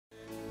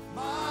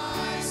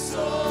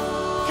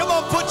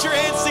put your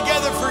hands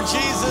together for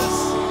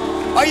Jesus?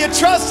 Are you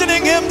trusting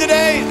in him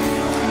today?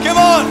 Come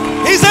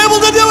on. He's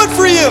able to do it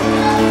for you.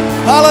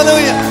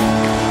 Hallelujah.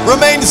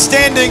 Remain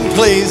standing,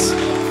 please.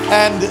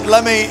 And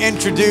let me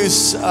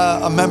introduce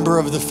a member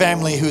of the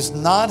family who's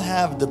not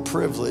had the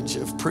privilege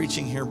of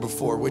preaching here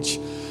before, which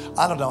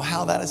I don't know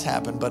how that has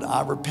happened, but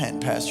I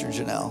repent, Pastor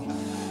Janelle.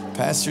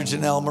 Pastor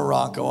Janelle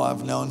Morocco,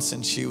 I've known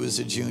since she was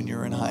a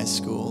junior in high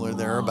school or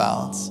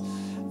thereabouts.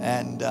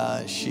 And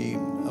she,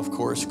 of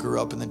course, grew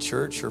up in the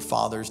church. Her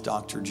father's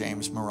Dr.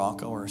 James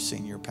Morocco, our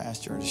senior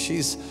pastor.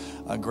 She's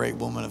a great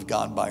woman of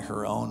God by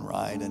her own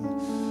right and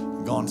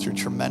gone through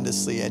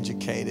tremendously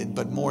educated.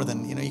 But more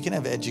than, you can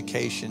have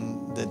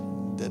education that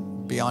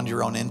beyond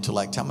your own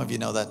intellect. How many of you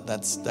know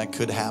that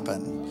could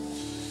happen?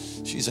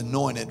 She's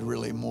anointed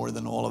really more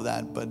than all of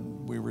that, but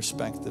we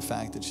respect the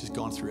fact that she's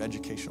gone through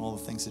education, all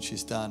the things that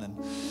she's done. And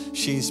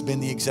she's been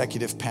the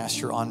executive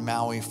pastor on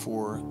Maui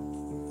for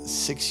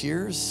 6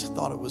 years.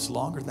 Thought it was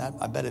longer than that.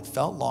 I bet it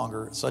felt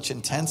longer. Such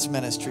intense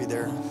ministry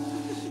there.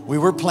 We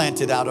were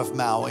planted out of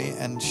Maui,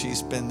 and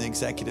she's been the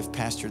executive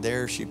pastor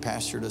there. She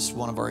pastored us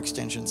one of our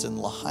extensions in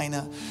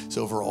Lahaina. It's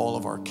over all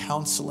of our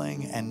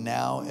counseling, and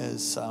now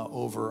is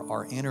over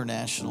our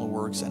international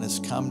works, and has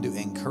come to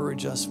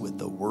encourage us with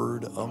the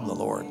word of the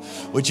Lord.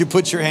 Would you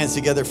put your hands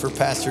together for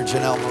Pastor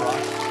Janelle Morocco?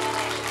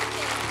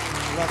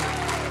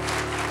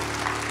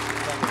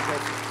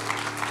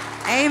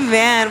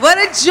 Amen. What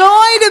a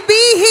joy to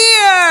be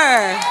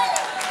here.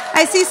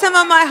 I see some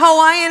of my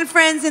Hawaiian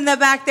friends in the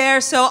back there,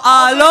 so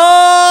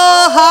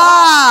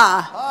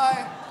aloha.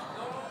 Hi.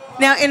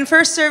 Now, in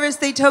first service,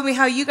 they told me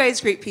how you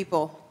guys greet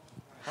people.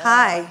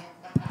 Hi.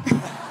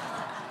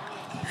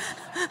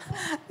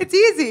 It's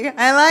easy.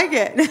 I like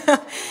it.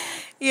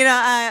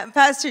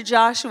 Pastor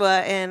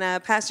Joshua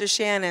and Pastor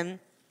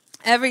Shannon,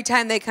 every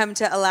time they come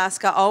to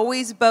Alaska,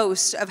 always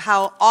boast of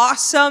how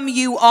awesome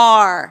you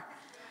are.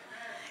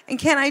 And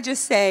can I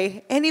just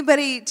say,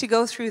 anybody to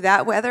go through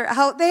that weather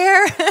out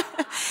there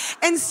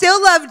and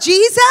still love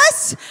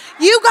Jesus?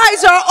 You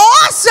guys are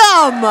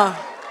awesome.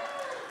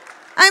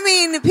 I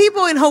mean,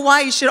 people in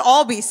Hawaii should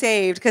all be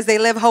saved because they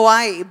live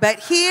Hawaii. But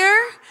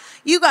here,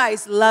 you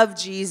guys love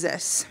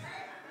Jesus.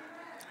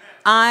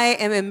 I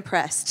am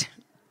impressed.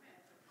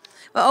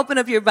 Well, open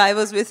up your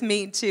Bibles with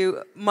me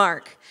to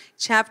Mark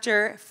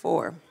chapter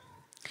 4.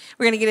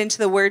 We're going to get into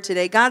the word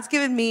today. God's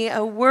given me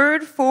a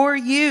word for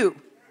you.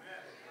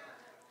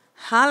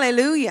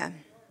 Hallelujah.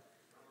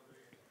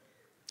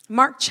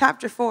 Mark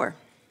chapter 4.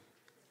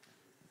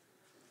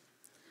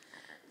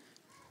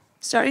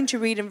 Starting to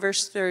read in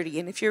verse 30.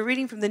 And if you're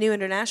reading from the New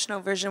International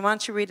Version, why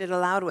don't you read it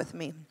aloud with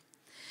me?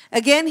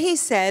 Again, he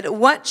said,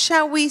 "What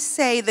shall we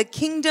say the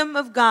kingdom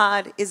of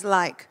God is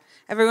like?"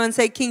 Everyone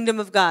say, kingdom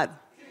of God.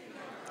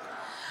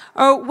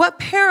 Or what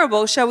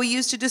parable shall we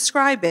use to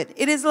describe it?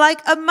 It is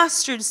like a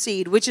mustard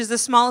seed, which is the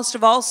smallest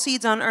of all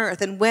seeds on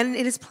earth. And when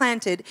it is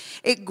planted,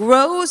 it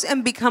grows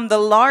and becomes the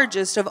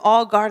largest of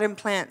all garden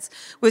plants,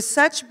 with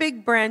such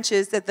big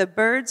branches that the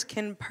birds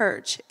can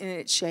perch in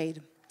its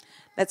shade.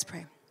 Let's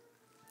pray.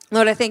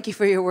 Lord, I thank you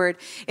for your word.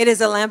 It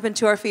is a lamp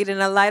unto our feet and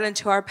a light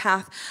unto our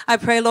path. I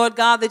pray, Lord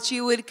God, that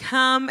you would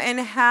come and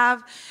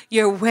have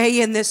your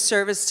way in this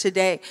service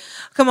today.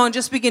 Come on,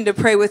 just begin to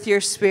pray with your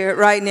spirit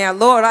right now.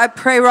 Lord, I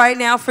pray right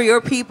now for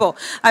your people.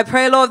 I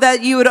pray, Lord,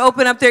 that you would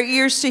open up their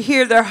ears to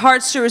hear, their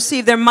hearts to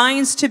receive, their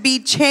minds to be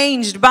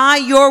changed by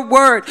your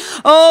word.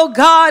 Oh,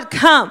 God,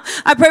 come.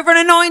 I pray for an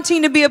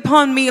anointing to be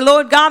upon me,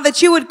 Lord God,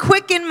 that you would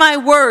quicken my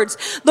words,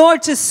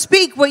 Lord, to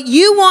speak what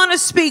you want to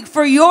speak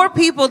for your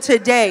people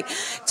today.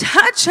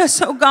 Touch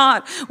us, oh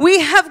God. We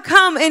have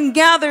come and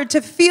gathered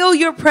to feel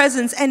your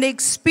presence and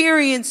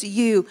experience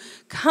you.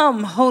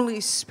 Come,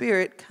 Holy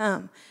Spirit,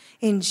 come.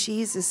 In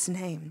Jesus'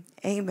 name,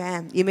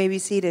 amen. You may be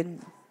seated.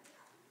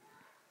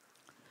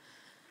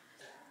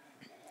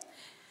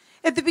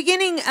 At the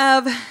beginning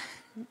of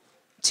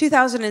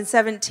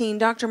 2017,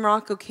 Dr.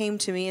 Morocco came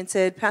to me and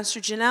said, "Pastor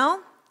Janelle,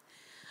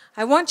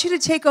 I want you to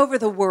take over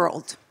the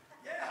world."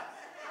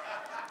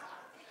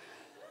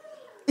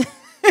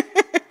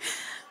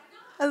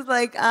 I was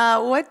like,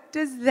 what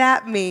does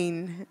that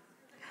mean?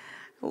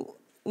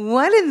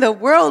 What in the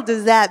world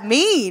does that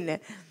mean?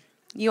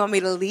 You want me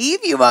to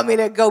leave? You want me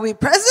to go be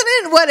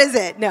president? What is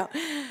it? No.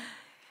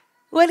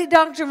 What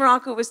Dr.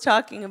 Morocco was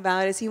talking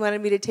about is he wanted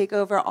me to take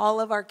over all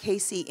of our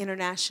KC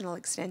international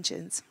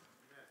extensions.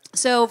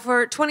 So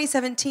for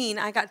 2017,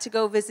 I got to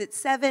go visit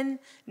 9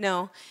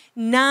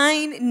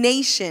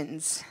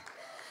 nations.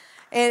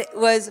 It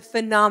was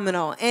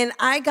phenomenal. And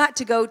I got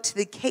to go to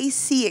the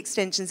KC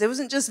extensions. It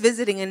wasn't just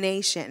visiting a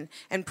nation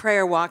and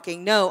prayer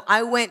walking. No,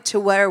 I went to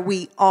where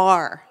we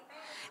are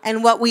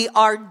and what we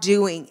are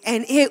doing.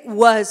 And it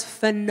was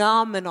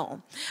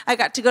phenomenal. I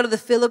got to go to the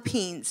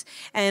Philippines.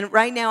 And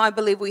right now, I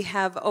believe we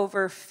have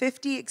over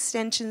 50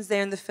 extensions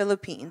there in the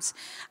Philippines.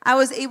 I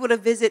was able to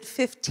visit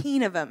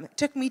 15 of them. It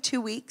took me 2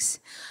 weeks.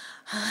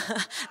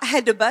 I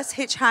had to bus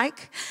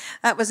hitchhike.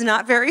 That was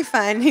not very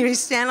fun. You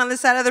stand on the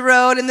side of the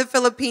road in the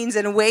Philippines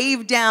and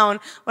wave down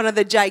one of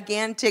the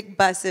gigantic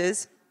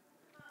buses.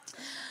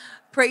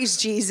 praise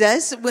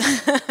Jesus.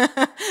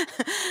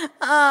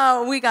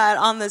 Oh, we got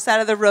on the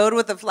side of the road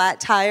with a flat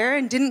tire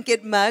and didn't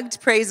get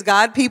mugged. Praise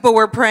God. People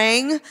were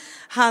praying.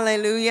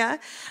 Hallelujah.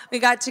 We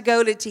got to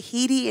go to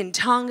Tahiti and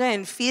Tonga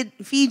and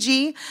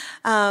Fiji.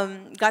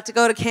 Got to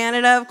go to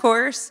Canada, of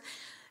course.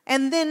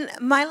 And then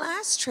my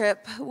last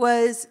trip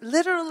was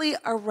literally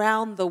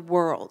around the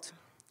world.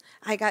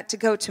 I got to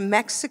go to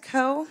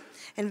Mexico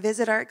and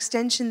visit our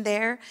extension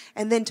there,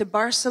 and then to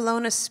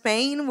Barcelona,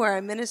 Spain, where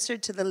I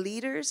ministered to the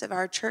leaders of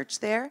our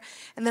church there.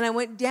 And then I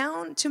went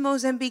down to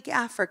Mozambique,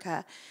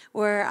 Africa,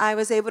 where I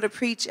was able to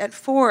preach at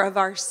 4 of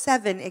our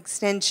 7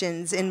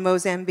 extensions in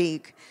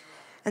Mozambique.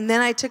 And then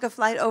I took a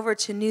flight over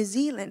to New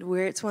Zealand,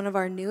 where it's one of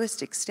our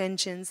newest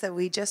extensions that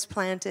we just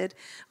planted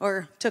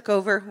or took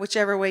over,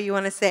 whichever way you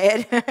want to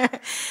say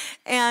it,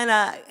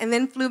 and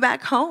then flew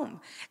back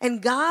home.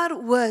 And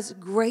God was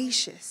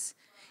gracious.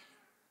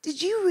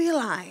 Did you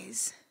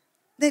realize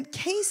that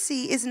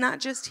Casey is not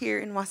just here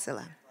in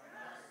Wasilla?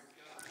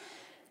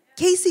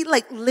 Casey,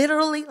 like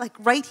literally, like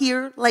right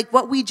here, like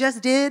what we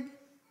just did,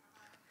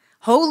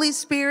 Holy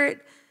Spirit,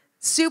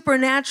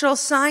 supernatural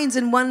signs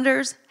and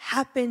wonders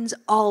happens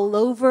all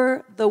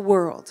over the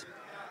world.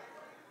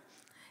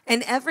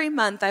 And every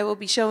month I will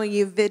be showing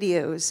you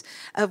videos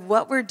of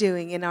what we're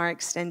doing in our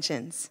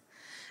extensions.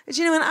 But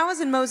you know, when I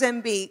was in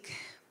Mozambique,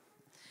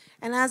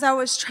 and as I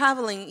was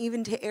traveling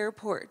even to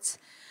airports,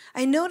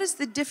 I noticed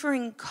the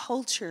differing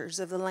cultures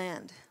of the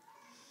land.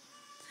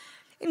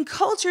 In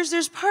cultures,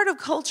 there's part of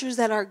cultures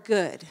that are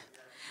good.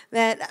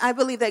 That I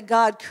believe that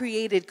God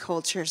created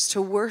cultures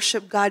to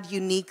worship God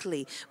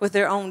uniquely with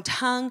their own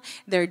tongue,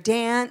 their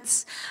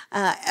dance,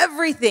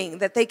 everything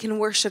that they can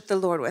worship the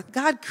Lord with.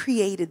 God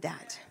created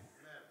that.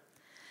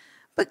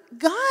 But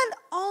God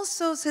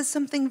also says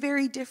something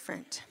very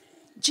different.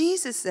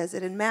 Jesus says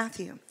it in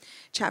Matthew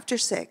chapter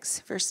 6,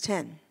 verse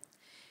 10.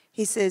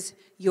 He says,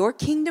 your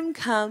kingdom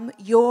come,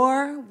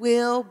 your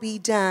will be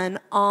done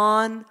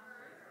on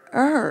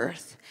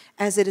earth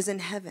as it is in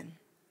heaven.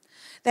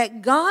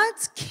 That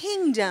God's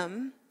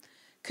kingdom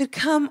could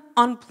come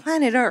on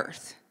planet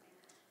earth.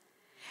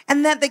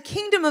 And that the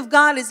kingdom of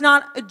God is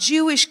not a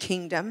Jewish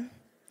kingdom.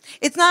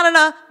 It's not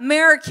an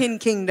American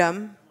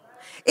kingdom.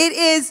 It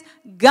is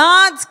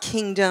God's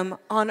kingdom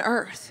on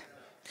earth.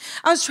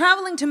 I was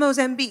traveling to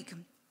Mozambique,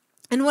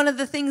 and one of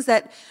the things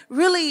that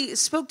really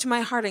spoke to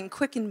my heart and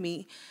quickened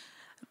me,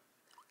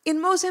 in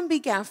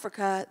Mozambique,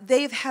 Africa,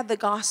 they've had the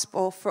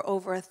gospel for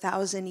over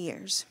 1,000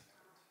 years.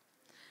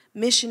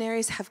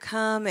 Missionaries have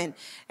come,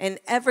 and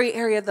every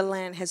area of the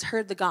land has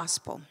heard the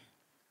gospel.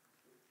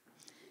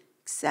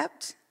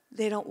 Except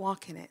they don't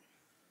walk in it.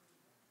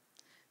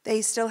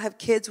 They still have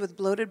kids with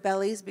bloated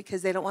bellies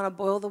because they don't want to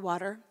boil the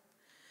water.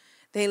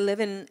 They live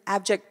in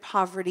abject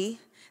poverty.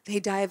 They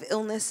die of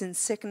illness and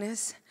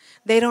sickness.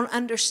 They don't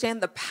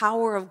understand the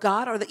power of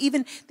God, or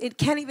they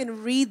can't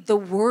even read the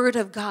word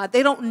of God.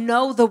 They don't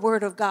know the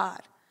word of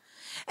God.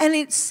 And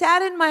it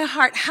saddened my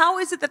heart. How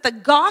is it that the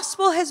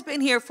gospel has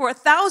been here for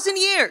 1,000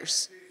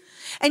 years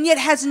and yet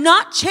has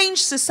not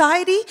changed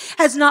society,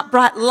 has not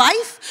brought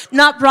life,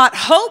 not brought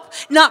hope,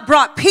 not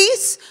brought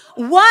peace?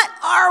 What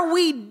are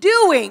we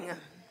doing?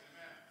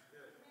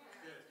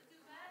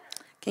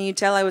 Can you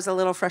tell I was a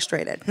little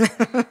frustrated?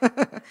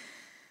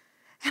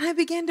 And I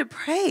began to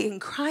pray and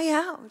cry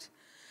out.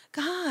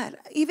 God,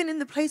 even in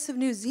the place of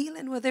New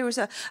Zealand where there was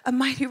a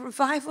mighty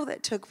revival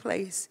that took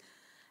place,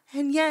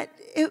 and yet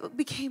it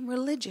became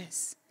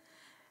religious.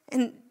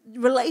 And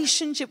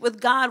relationship with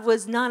God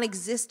was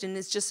non-existent.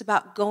 It's just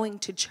about going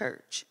to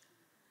church.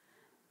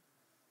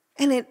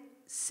 And it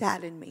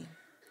saddened me.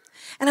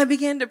 And I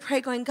began to pray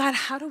going, God,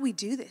 how do we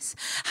do this?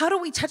 How do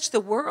we touch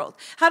the world?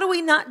 How do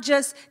we not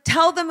just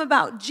tell them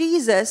about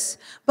Jesus,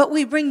 but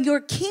we bring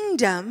your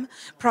kingdom,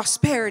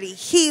 prosperity,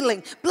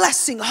 healing,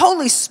 blessing,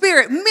 Holy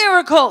Spirit,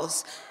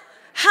 miracles?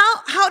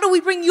 How do we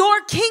bring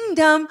your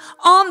kingdom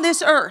on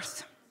this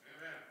earth?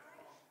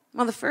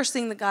 Well, the first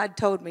thing that God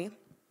told me,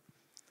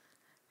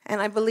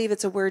 and I believe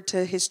it's a word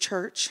to his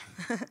church,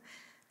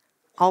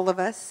 all of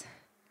us,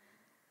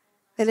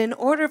 that in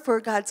order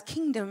for God's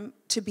kingdom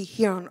to be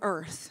here on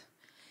earth,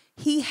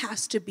 he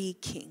has to be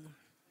king.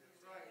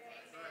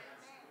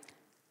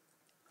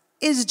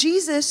 Is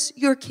Jesus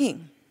your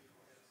king?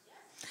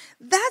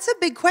 That's a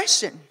big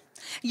question.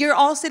 You're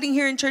all sitting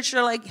here in church,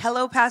 you're like,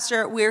 hello,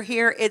 pastor, we're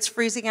here, it's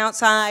freezing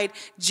outside,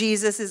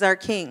 Jesus is our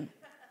king.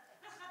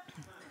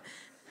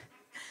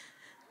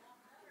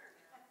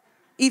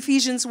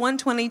 Ephesians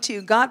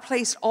 1:22, God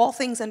placed all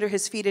things under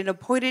his feet and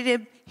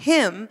appointed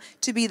him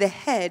to be the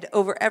head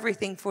over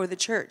everything for the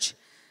church.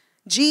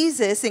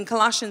 Jesus in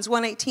Colossians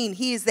 1:18,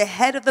 he is the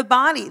head of the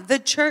body, the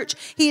church.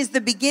 He is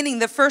the beginning,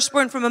 the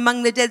firstborn from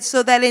among the dead,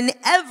 so that in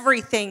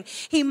everything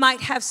he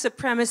might have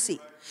supremacy.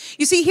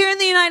 You see, here in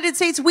the United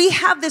States, we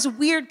have this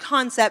weird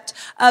concept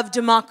of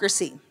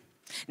democracy.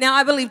 Now,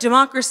 I believe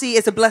democracy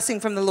is a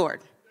blessing from the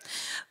Lord.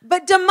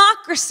 But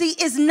democracy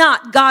is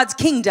not God's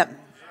kingdom.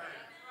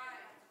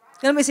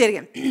 Let me say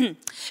it again.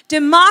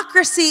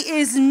 Democracy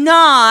is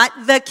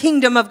not the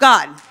kingdom of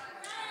God.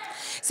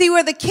 See,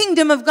 where the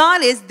kingdom of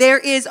God is, there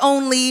is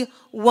only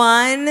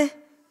one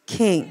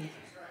king.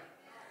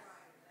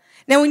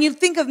 Now, when you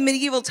think of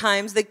medieval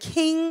times, the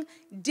king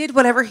did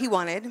whatever he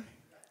wanted.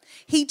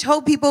 He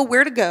told people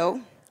where to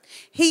go.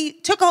 He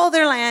took all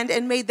their land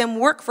and made them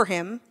work for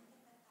him,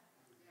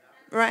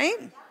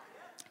 right?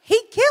 He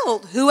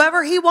killed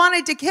whoever he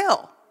wanted to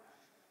kill.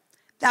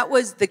 That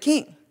was the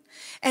king.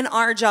 And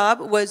our job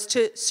was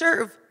to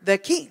serve the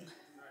king.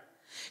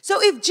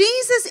 So if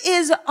Jesus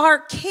is our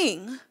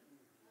king,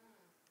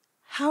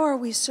 how are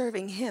we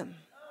serving him?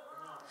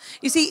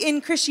 You see,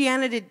 in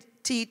Christianity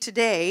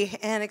today,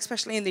 and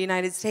especially in the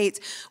United States,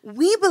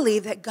 we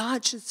believe that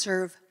God should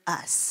serve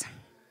us.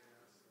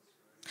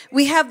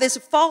 We have this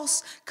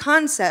false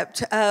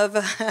concept of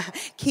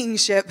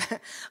kingship.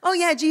 Oh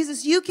yeah,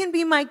 Jesus, you can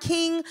be my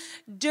king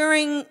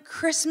during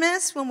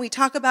Christmas when we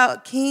talk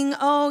about king.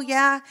 Oh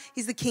yeah,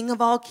 he's the king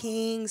of all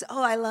kings.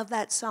 Oh, I love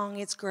that song.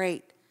 It's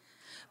great.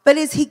 But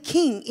is he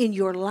king in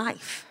your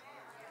life?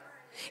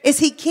 Is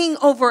he king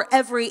over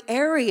every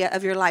area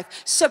of your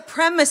life?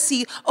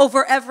 Supremacy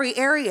over every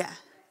area.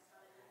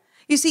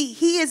 You see,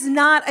 he is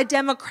not a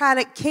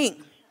democratic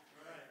king.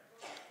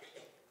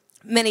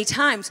 Many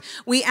times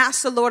we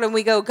ask the Lord and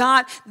we go,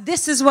 God,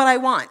 this is what I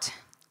want.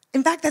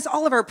 In fact, that's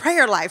all of our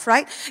prayer life,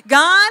 right?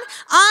 God,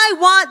 I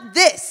want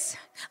this.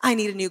 I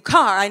need a new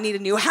car. I need a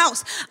new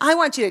house. I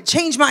want you to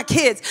change my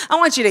kids. I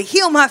want you to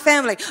heal my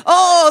family.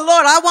 Oh,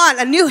 Lord, I want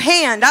a new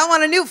hand. I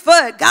want a new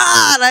foot.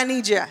 God, I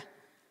need you.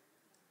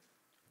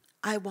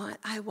 I want.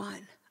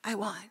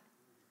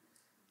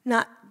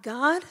 Not,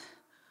 God,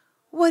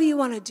 what do you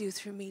want to do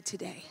through me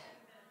today?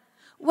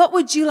 What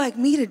would you like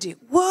me to do?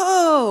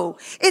 Whoa,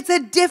 it's a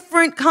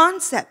different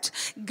concept.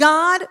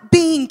 God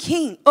being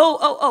king.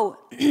 Oh.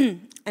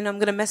 And I'm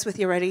going to mess with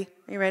you. Ready?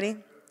 Are you ready?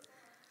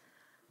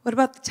 What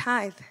about the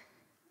tithe?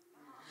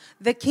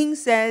 The king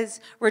says,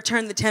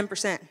 return the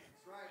 10%.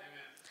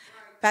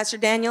 Pastor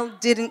Daniel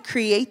didn't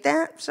create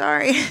that.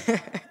 Sorry.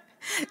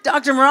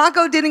 Dr.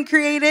 Morocco didn't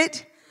create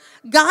it.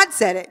 God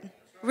said it.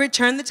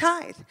 Return the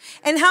tithe.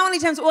 And how many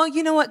times, well,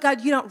 you know what,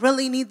 God, you don't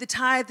really need the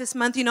tithe this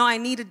month. You know, I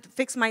need to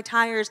fix my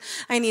tires.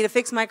 I need to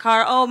fix my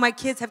car. Oh, my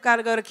kids have got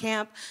to go to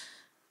camp.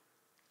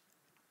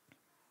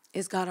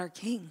 Is God our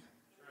king?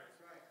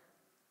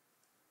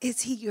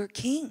 Is he your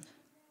king?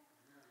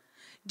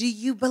 Do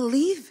you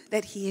believe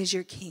that he is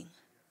your king?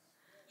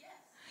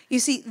 You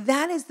see,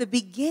 that is the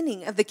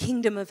beginning of the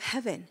kingdom of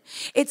heaven.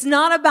 It's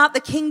not about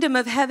the kingdom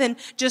of heaven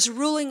just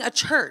ruling a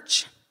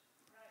church.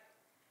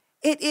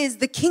 It is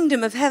the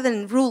kingdom of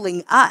heaven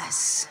ruling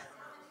us,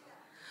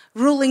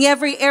 ruling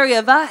every area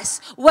of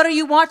us. What are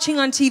you watching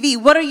on TV?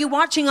 What are you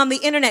watching on the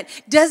internet?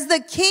 Does the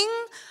king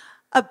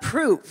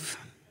approve?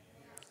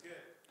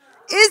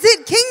 Is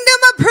it kingdom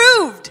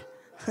approved?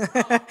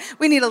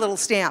 We need a little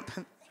stamp.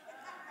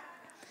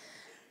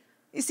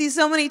 You see,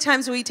 so many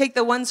times we take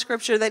the one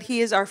scripture that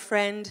he is our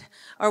friend,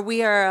 or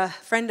we are a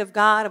friend of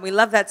God, and we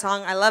love that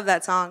song. I love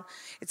that song.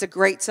 It's a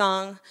great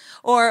song.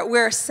 Or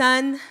we're a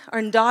son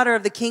or daughter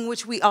of the king,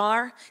 which we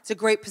are. It's a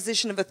great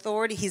position of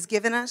authority he's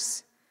given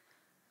us.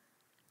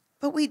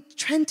 But we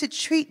tend to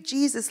treat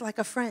Jesus like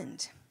a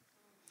friend.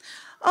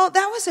 Oh,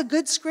 that was a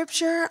good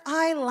scripture.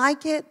 I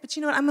like it. But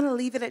you know what? I'm going to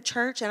leave it at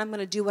church, and I'm going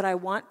to do what I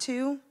want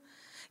to.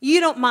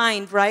 You don't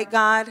mind, right,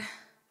 God?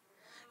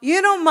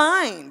 You don't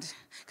mind.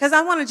 Because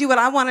I want to do what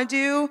I want to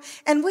do.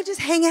 And we'll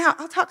just hang out.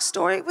 I'll talk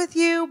story with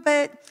you,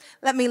 but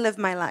let me live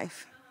my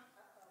life.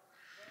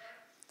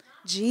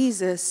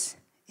 Jesus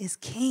is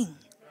king.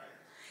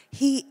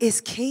 He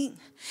is king.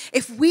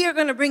 If we are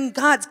going to bring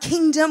God's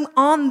kingdom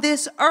on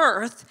this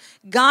earth,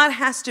 God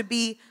has to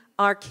be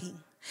our king.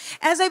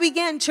 As I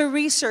began to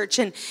research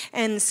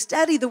and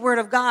study the Word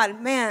of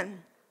God,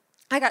 man,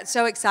 I got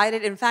so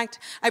excited. In fact,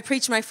 I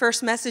preached my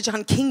first message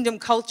on kingdom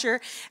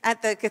culture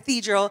at the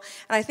cathedral,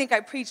 and I think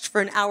I preached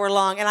for an hour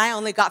long, and I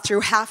only got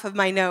through half of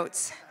my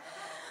notes.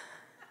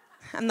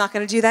 I'm not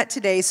going to do that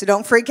today, so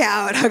don't freak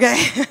out,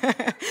 okay?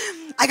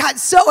 I got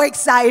so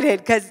excited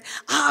because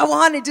I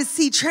wanted to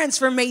see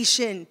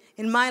transformation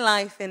in my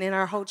life and in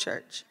our whole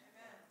church.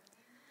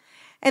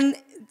 And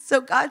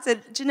so God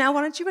said, Janelle,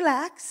 why don't you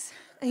relax?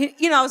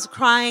 You know, I was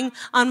crying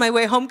on my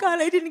way home. God,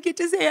 I didn't get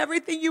to say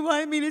everything you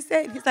wanted me to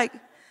say. And he's like,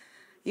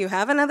 you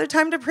have another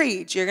time to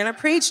preach. You're going to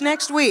preach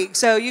next week,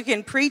 so you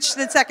can preach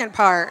the second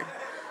part.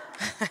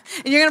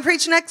 And you're going to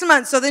preach next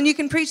month, so then you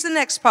can preach the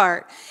next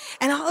part.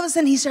 And all of a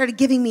sudden, he started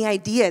giving me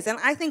ideas. And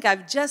I think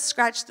I've just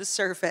scratched the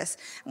surface.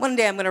 One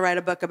day, I'm going to write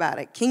a book about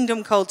it.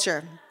 Kingdom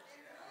culture.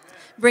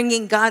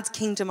 Bringing God's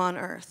kingdom on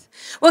earth.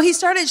 Well, he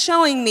started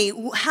showing me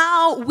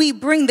how we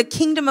bring the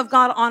kingdom of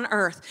God on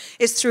earth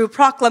is through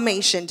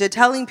proclamation, to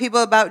telling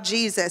people about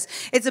Jesus.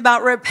 It's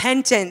about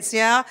repentance,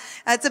 yeah?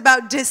 It's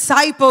about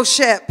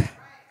discipleship.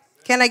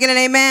 Can I get an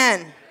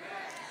amen?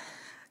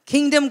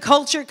 Kingdom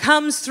culture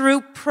comes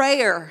through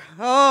prayer.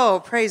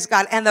 Oh, praise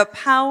God. And the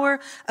power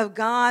of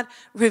God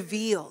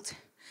revealed.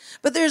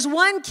 But there's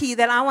one key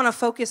that I want to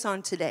focus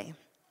on today.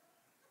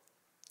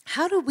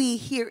 How do we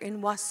here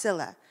in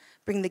Wasilla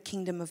bring the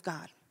kingdom of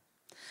God?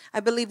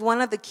 I believe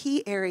one of the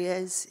key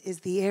areas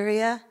is the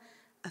area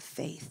of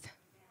faith.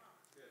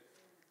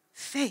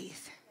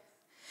 Faith.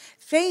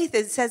 Faith,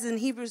 it says in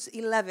Hebrews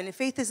 11,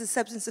 faith is the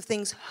substance of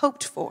things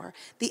hoped for,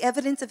 the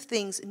evidence of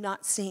things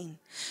not seen.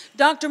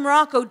 Dr.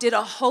 Morocco did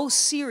a whole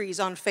series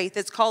on faith.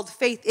 It's called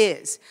Faith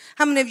Is.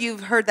 How many of you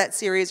have heard that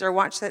series or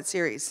watched that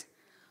series?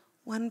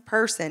 One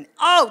person.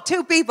 Oh,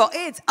 2 people.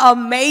 It's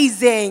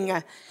amazing.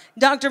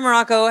 Dr.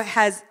 Morocco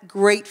has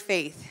great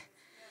faith.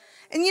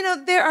 And you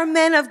know, there are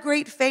men of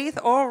great faith,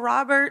 Oral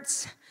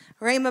Roberts,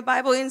 Rhema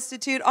Bible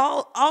Institute,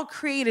 all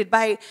created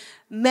by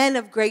men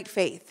of great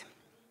faith.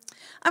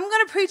 I'm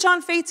going to preach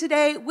on faith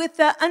today with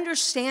the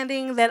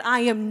understanding that I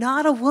am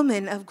not a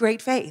woman of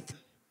great faith.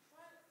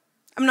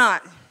 I'm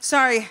not.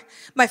 Sorry,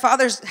 my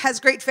father has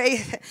great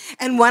faith,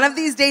 and one of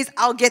these days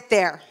I'll get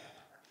there.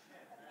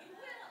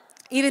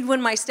 Even when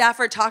my staff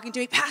are talking to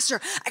me, Pastor,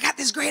 I got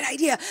this great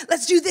idea.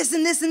 Let's do this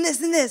and this and this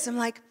and this. I'm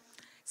like,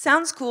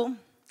 sounds cool.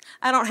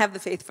 I don't have the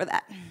faith for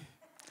that.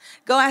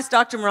 Go ask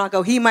Dr.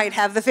 Morocco. He might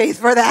have the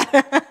faith for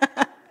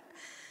that.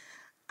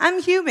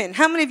 I'm human.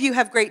 How many of you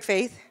have great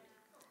faith?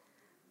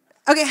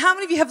 Okay, how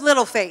many of you have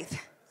little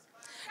faith?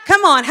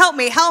 Come on, help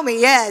me,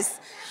 yes.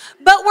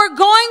 But we're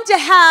going to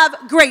have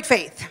great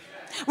faith.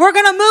 We're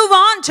going to move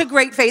on to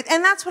great faith.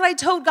 And that's what I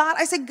told God.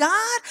 I said,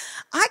 God,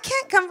 I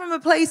can't come from a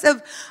place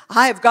of,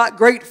 I've got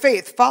great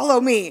faith, follow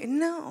me.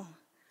 No,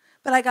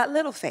 but I got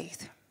little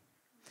faith.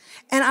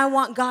 And I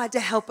want God to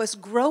help us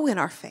grow in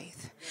our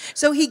faith.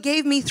 So he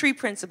gave me 3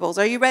 principles.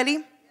 Are you ready?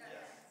 Yes.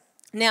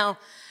 Now,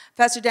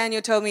 Pastor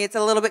Daniel told me it's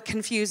a little bit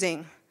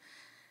confusing.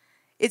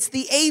 It's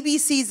the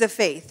ABCs of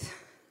faith.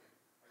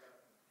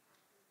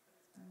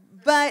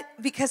 But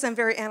because I'm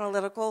very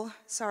analytical,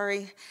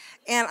 sorry,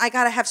 and I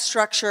got to have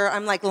structure,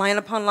 I'm like line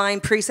upon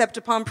line, precept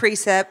upon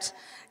precept.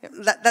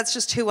 That's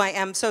just who I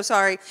am, so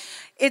sorry.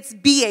 It's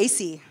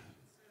BAC.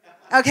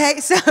 Okay,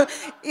 so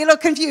it'll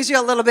confuse you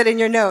a little bit in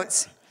your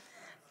notes.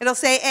 It'll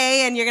say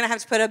A, and you're going to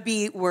have to put a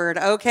B word,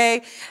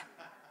 okay?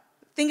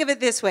 Think of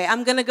it this way.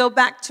 I'm going to go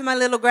back to my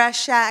little grass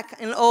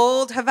shack in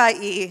old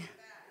Hawaii.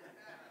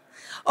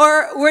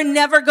 Or we're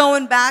never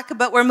going back,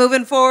 but we're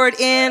moving forward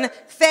in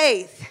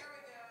faith.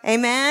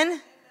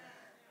 Amen?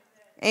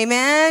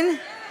 Amen?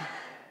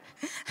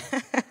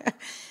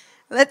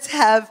 Let's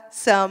have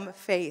some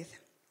faith.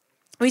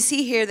 We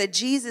see here that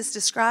Jesus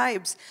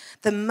describes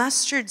the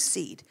mustard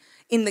seed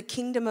in the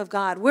kingdom of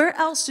God. Where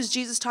else does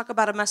Jesus talk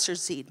about a mustard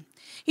seed?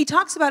 He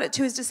talks about it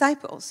to his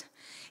disciples.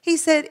 He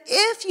said,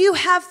 if you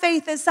have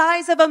faith the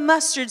size of a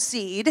mustard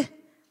seed,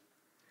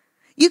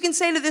 you can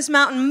say to this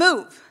mountain,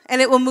 move, and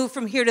it will move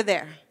from here to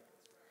there.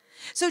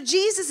 So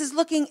Jesus is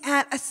looking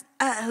at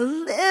a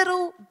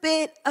little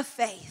bit of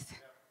faith.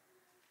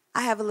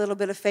 I have a little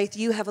bit of faith.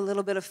 You have a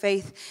little bit of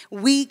faith.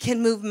 We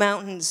can move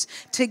mountains.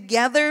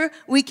 Together,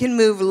 we can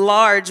move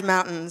large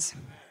mountains.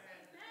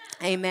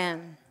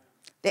 Amen.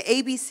 The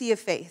ABC of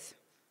faith.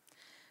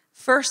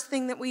 First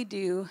thing that we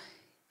do,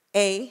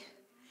 A,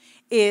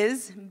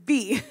 is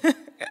B.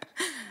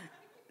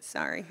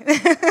 Sorry.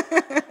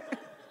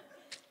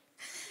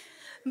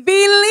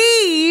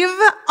 Believe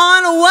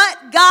on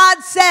what God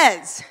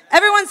says.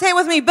 Everyone say it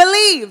with me,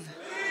 believe.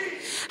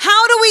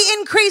 How do we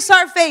increase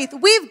our faith?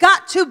 We've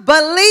got to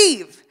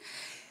believe.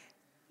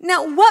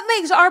 Now, what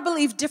makes our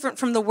belief different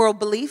from the world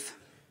belief?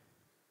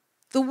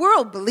 The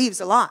world believes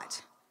a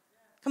lot.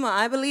 Come on,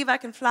 I believe I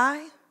can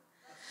fly.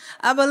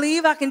 I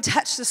believe I can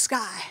touch the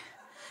sky.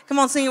 Come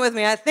on, sing it with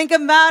me. I think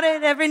about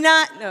it every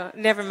night. No,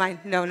 never mind.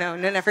 No,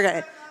 forget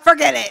it.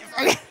 Forget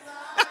it.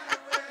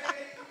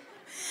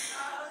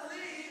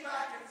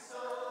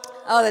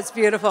 Oh, that's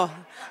beautiful.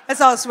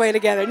 Let's all sway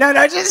together. No,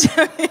 just...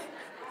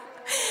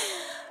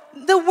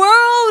 The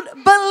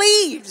world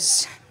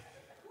believes.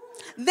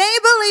 They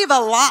believe a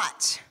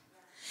lot.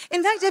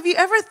 In fact, have you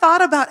ever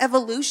thought about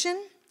evolution?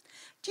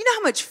 Do you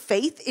know how much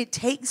faith it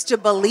takes to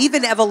believe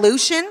in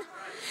evolution?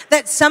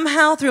 That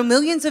somehow through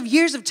millions of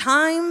years of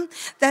time,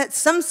 that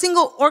some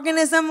single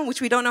organism,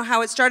 which we don't know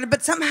how it started,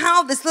 but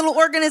somehow this little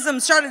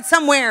organism started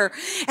somewhere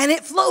and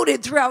it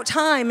floated throughout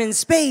time and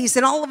space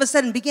and all of a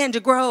sudden began to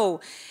grow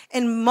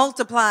and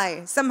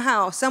multiply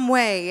somehow, some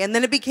way. And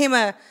then it became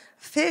a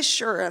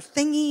fish or a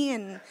thingy,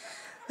 and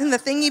then the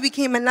thingy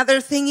became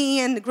another thingy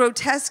and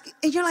grotesque.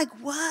 And you're like,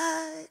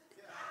 what?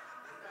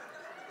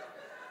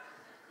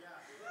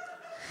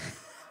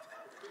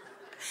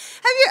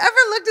 Have you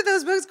ever looked at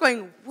those books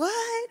going,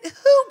 what?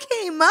 Who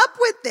came up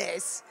with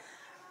this?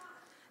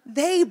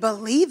 They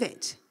believe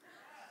it.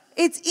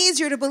 It's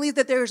easier to believe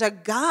that there's a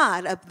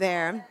God up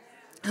there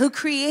who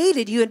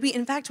created you. And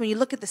in fact, when you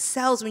look at the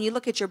cells, when you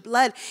look at your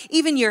blood,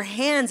 even your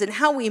hands and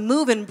how we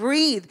move and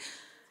breathe,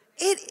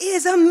 it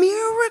is a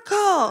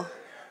miracle.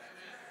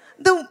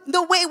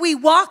 The way we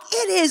walk,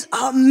 it is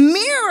a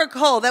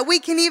miracle that we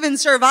can even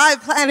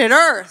survive planet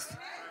Earth.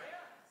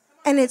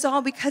 And it's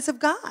all because of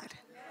God.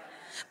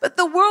 But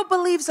the world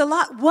believes a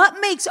lot. What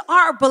makes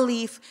our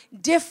belief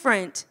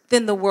different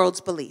than the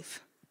world's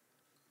belief?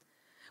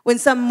 When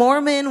some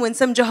Mormon, when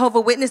some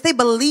Jehovah's Witness, they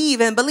believe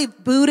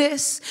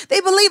Buddhists,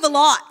 they believe a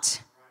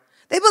lot.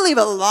 They believe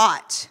a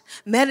lot.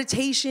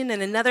 Meditation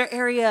and another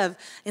area of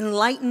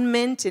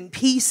enlightenment and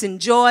peace and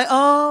joy.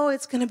 Oh,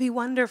 it's going to be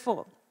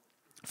wonderful.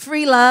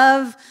 Free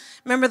love,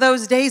 Remember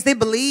those days? They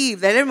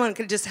believed that everyone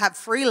could just have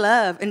free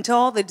love until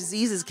all the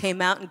diseases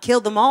came out and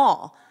killed them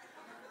all.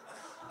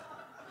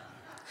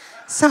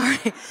 Sorry,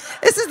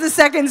 this is the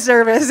second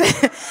service.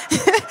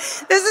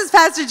 This is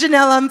Pastor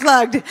Janelle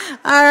Unplugged.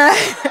 All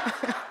right.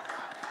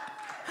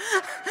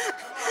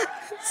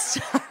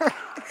 Sorry.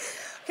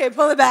 Okay,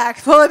 pull it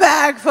back, pull it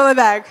back, pull it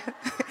back.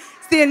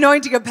 It's the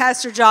anointing of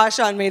Pastor Josh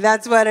on me.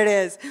 That's what it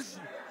is.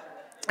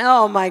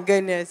 Oh, my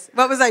goodness.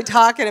 What was I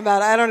talking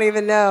about? I don't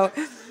even know.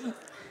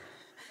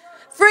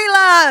 Free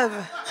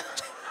love.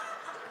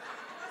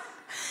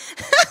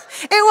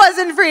 It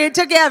wasn't free. It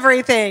took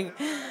everything.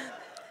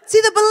 See,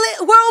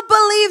 the world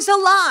believes a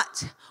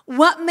lot.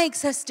 What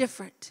makes us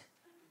different?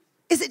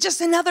 Is it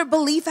just another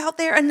belief out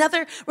there,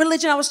 another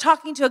religion? I was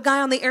talking to a guy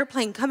on the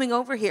airplane coming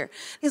over here.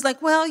 He's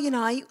like, well, you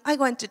know, I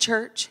went to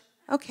church.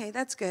 Okay,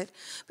 that's good.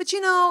 But,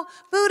 you know,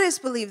 Buddhists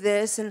believe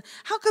this, and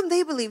how come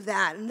they believe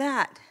that and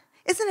that?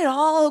 Isn't it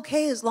all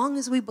okay as long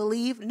as we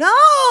believe?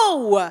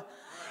 No,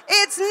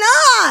 it's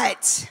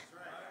not.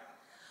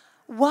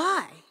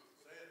 Why?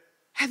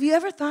 Have you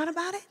ever thought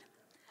about it?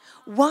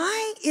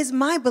 Why is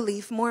my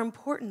belief more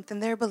important than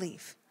their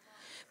belief?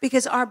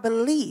 Because our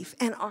belief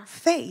and our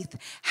faith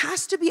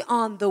has to be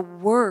on the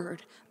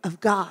Word of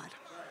God.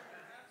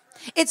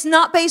 It's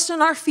not based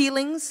on our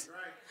feelings.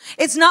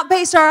 It's not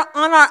based on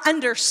our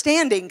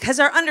understanding, because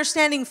our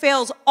understanding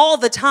fails all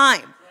the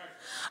time.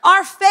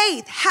 Our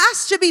faith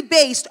has to be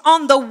based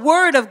on the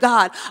Word of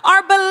God.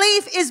 Our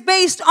belief is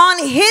based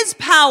on His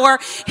power,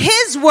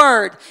 His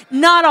Word,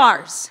 not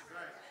ours.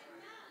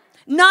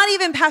 Not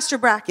even Pastor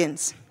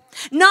Bracken's.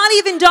 Not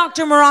even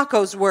Dr.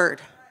 Morocco's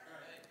word.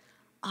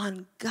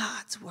 On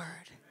God's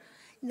word.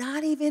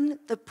 Not even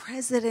the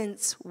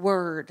president's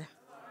word.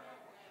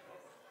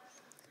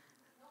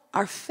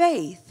 Our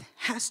faith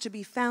has to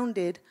be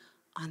founded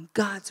on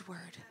God's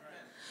word.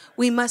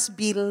 We must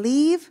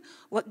believe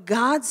what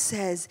God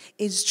says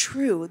is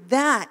true.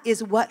 That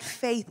is what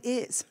faith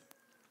is.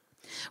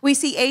 We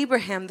see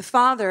Abraham, the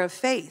father of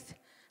faith.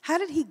 How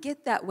did he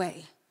get that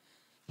way?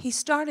 He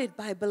started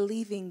by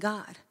believing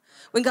God.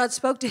 When God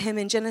spoke to him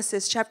in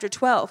Genesis chapter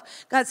 12,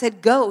 God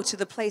said, go to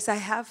the place I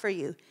have for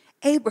you.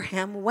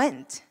 Abraham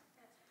went.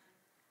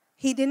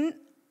 He didn't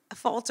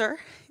falter.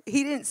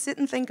 He didn't sit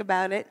and think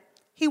about it.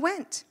 He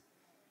went.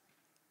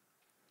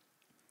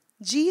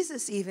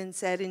 Jesus even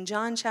said in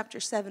John chapter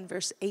 7,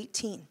 verse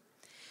 18,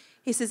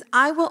 he says,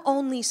 I will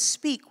only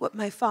speak what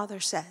my Father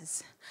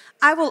says.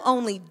 I will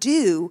only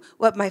do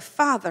what my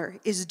Father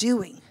is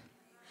doing.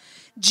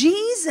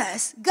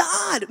 Jesus,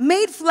 God,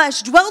 made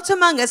flesh, dwelt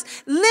among us,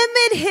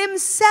 limited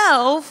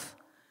himself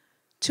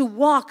to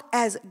walk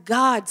as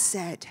God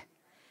said.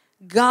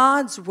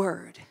 God's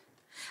word.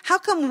 How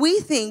come we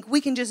think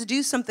we can just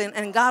do something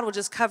and God will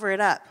just cover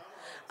it up?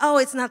 Oh,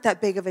 it's not that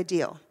big of a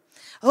deal.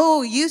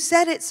 Oh, you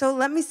said it, so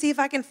let me see if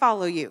I can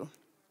follow you.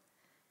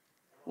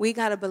 We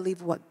got to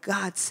believe what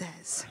God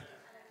says.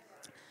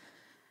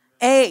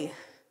 A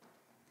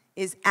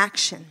is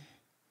action.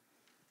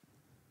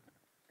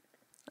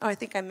 Oh, I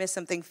think I missed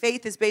something.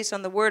 Faith is based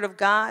on the word of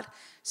God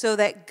so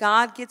that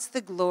God gets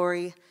the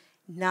glory,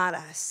 not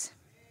us.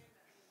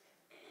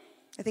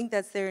 I think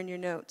that's there in your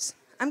notes.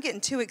 I'm getting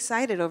too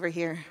excited over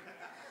here.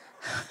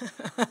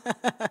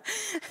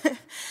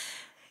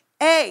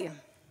 A,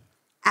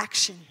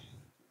 action.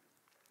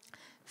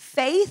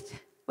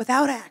 Faith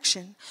without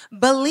action,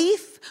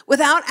 belief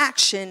without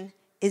action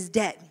is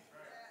dead.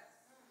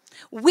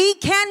 We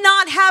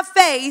cannot have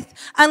faith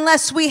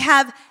unless we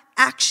have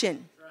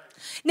action.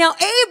 Now,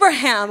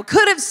 Abraham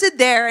could have stood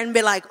there and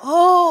been like,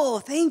 oh,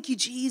 thank you,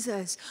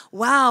 Jesus.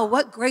 Wow,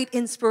 what great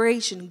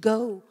inspiration.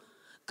 Go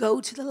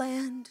to the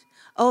land.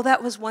 Oh,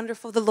 that was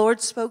wonderful. The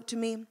Lord spoke to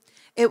me.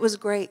 It was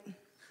great.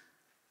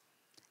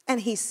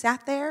 And he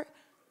sat there.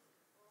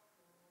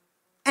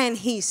 And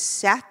he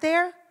sat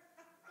there.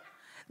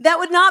 That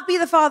would not be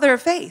the father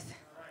of faith.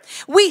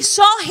 We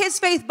saw his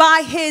faith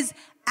by his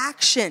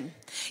action.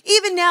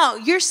 Even now,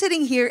 you're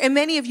sitting here, and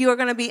many of you are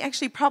going to be,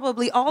 actually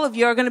probably all of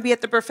you are going to be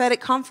at the prophetic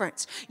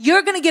conference.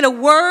 You're going to get a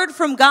word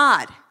from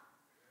God.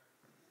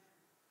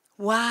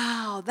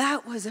 Wow,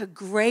 that was a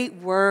great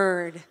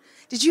word.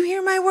 Did you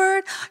hear my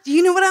word? Do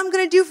you know what I'm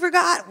going to do for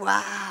God?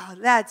 Wow,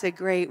 that's a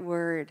great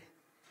word.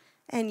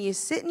 And you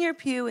sit in your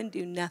pew and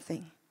do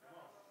nothing.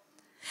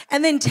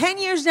 And then 10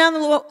 years down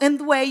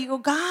the way, you go,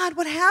 God,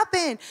 what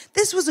happened?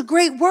 This was a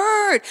great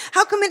word.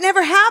 How come it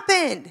never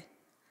happened?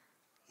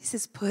 He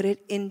says, put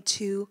it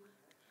into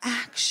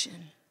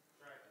action.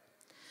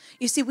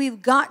 You see,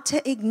 we've got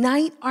to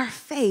ignite our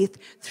faith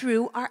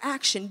through our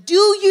action. Do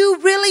you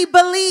really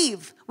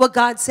believe what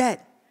God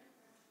said?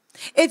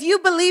 If you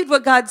believed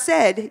what God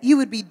said, you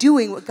would be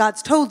doing what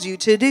God's told you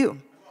to do.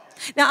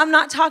 Now, I'm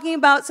not talking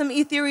about some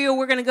ethereal,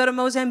 we're going to go to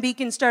Mozambique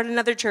and start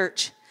another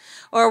church.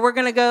 Or we're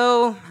going to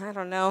go, I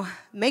don't know,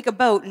 make a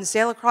boat and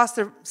sail across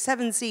the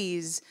 7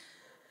 seas.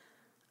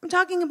 I'm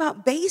talking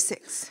about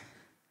basics.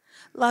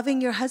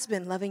 Loving your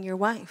husband, loving your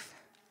wife.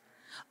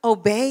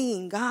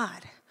 Obeying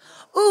God.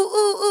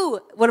 Ooh.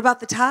 What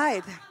about the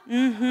tithe?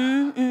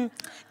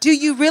 Do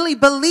you really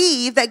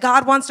believe that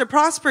God wants to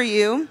prosper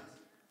you?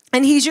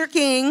 and he's your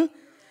king,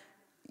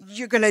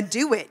 you're going to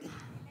do it.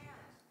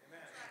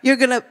 You're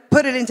going to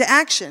put it into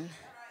action.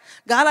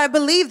 God, I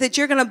believe that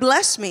you're going to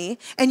bless me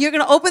and you're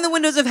going to open the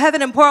windows of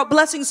heaven and pour out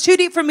blessings too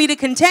deep for me to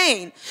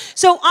contain.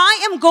 So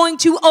I am going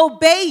to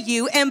obey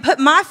you and put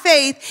my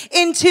faith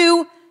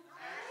into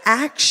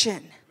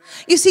action.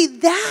 You see,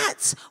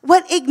 that's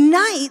what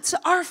ignites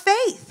our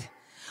faith.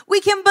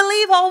 We can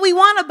believe all we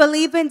want to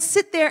believe and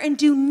sit there and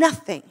do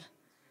nothing.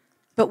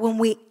 But when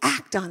we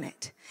act on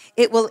it,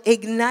 it will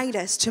ignite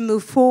us to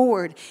move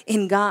forward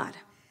in God.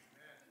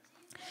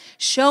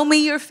 Show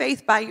me your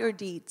faith by your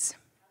deeds.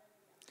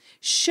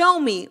 Show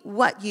me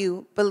what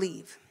you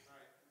believe.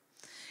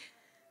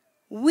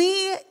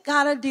 We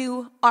got to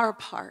do our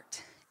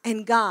part,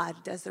 and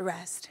God does the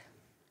rest.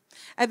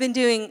 I've been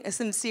doing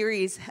some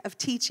series of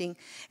teaching,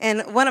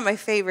 and one of my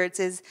favorites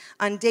is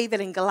on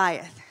David and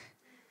Goliath.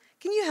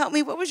 Can you help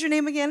me? What was your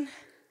name again?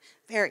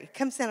 Barry,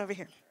 come stand over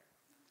here.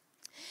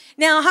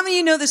 Now, how many of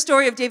you know the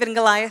story of David and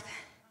Goliath?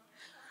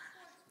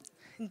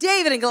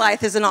 David and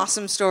Goliath is an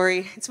awesome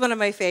story. It's one of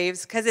my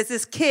faves because it's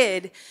this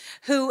kid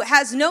who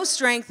has no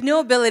strength, no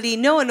ability,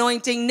 no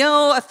anointing,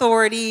 no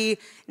authority,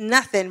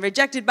 nothing.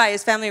 Rejected by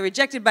his family,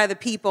 rejected by the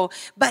people,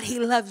 but he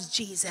loves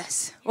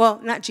Jesus. Well,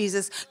 not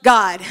Jesus,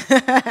 God,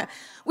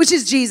 which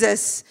is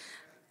Jesus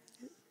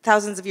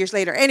thousands of years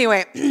later.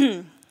 Anyway,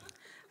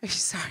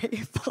 sorry,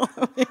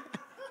 follow me.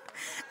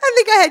 I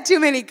think I had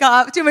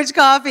too much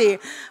coffee.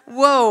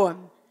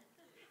 Whoa.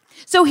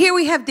 So here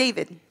we have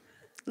David,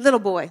 little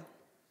boy.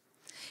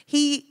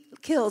 He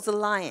kills a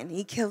lion.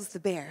 He kills the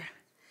bear.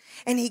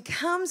 And he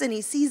comes and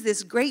he sees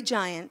this great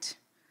giant,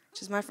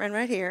 which is my friend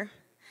right here.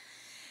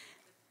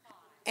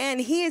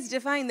 And he is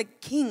defying the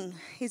king.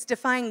 He's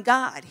defying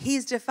God.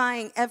 He's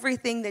defying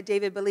everything that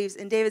David believes.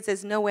 And David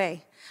says, no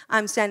way.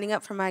 I'm standing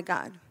up for my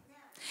God.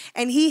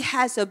 And he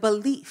has a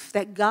belief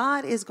that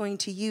God is going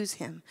to use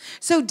him.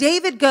 So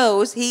David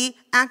goes, he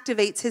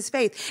activates his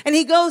faith. And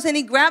he goes and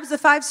he grabs the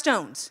 5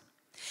 stones.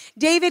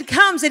 David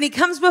comes and he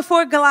comes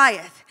before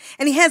Goliath.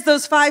 And he has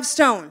those 5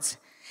 stones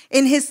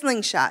in his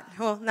slingshot.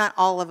 Well, not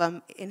all of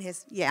them in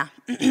his, yeah.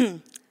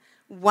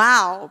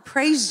 Wow,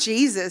 praise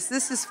Jesus.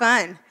 This is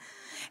fun.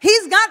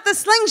 He's got the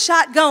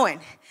slingshot going.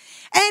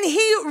 And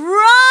he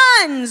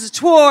runs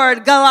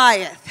toward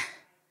Goliath.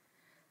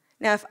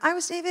 Now, if I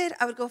was David,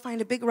 I would go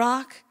find a big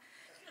rock,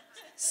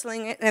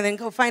 sling it, and then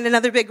go find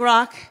another big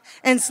rock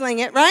and sling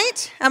it,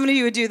 right? How many of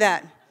you would do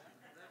that?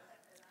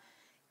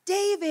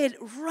 David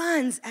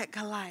runs at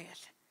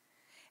Goliath.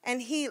 And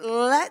he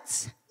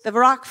lets the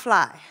rock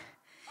fly.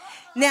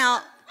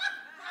 Now,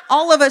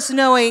 all of us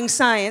knowing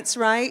science,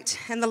 right,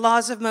 and the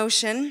laws of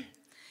motion,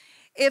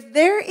 if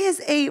there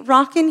is a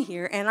rock in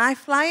here and I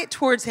fly it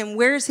towards him,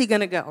 where is he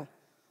going to go?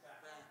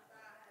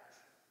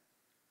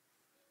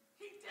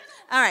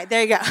 All right,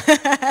 there you go.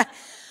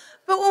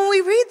 But when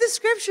we read the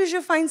scriptures,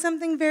 you'll find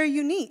something very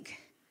unique.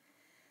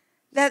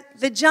 That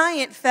the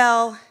giant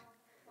fell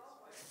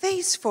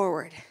face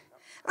forward.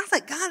 I was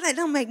like, God, that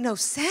don't make no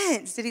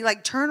sense. Did he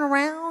like turn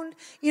around,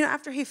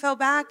 after he fell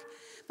back?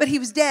 But he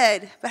was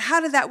dead. But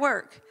how did that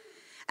work?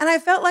 And I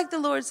felt like the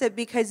Lord said,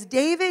 because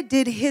David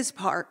did his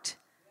part.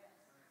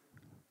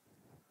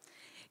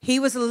 He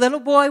was a little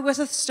boy with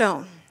a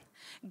stone.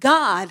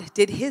 God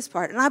did his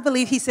part. And I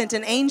believe he sent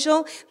an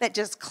angel that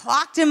just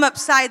clocked him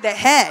upside the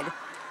head.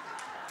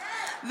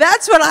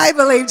 That's what I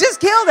believe. Just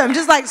killed him.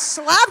 Just like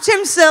slapped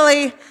him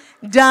silly.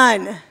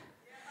 Done.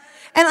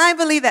 And I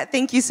believe that.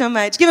 Thank you so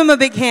much. Give him a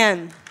big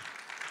hand.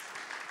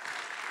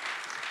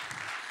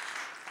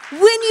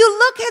 When you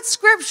look at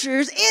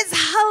scriptures,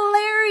 it's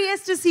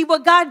hilarious to see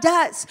what God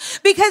does.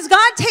 Because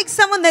God takes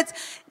someone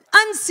that's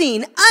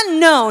unseen,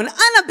 unknown,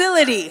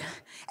 inability,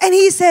 and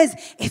he says,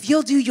 if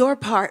you'll do your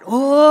part,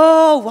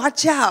 oh,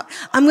 watch out.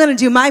 I'm going to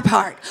do my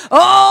part.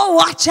 Oh,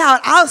 watch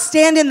out. I'll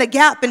stand in the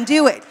gap and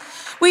do it.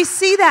 We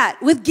see that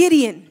with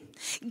Gideon.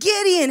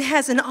 Gideon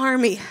has an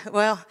army.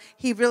 Well,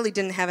 he really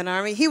didn't have an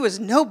army. He was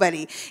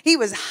nobody. He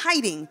was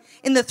hiding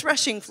in the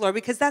threshing floor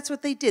because that's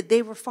what they did.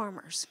 They were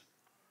farmers.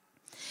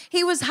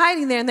 He was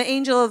hiding there, and the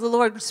angel of the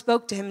Lord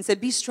spoke to him and said,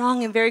 be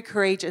strong and very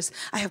courageous.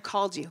 I have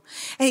called you.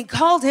 And he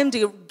called him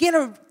to get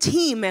a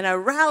team and a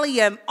rally,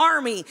 an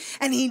army,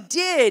 and he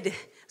did. It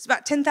was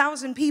about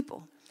 10,000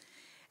 people.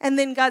 And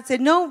then God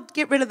said, no,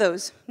 get rid of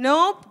those.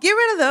 No, get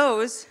rid of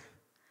those.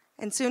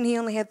 And soon he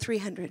only had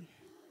 300.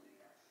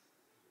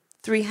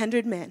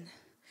 300 men.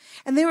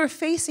 And they were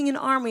facing an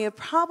army of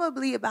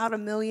probably about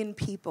 1 million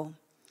people.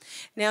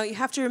 Now, you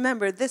have to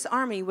remember, this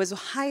army was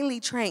highly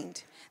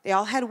trained. They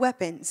all had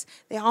weapons.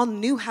 They all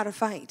knew how to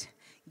fight.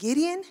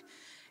 Gideon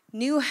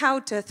knew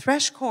how to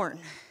thresh corn,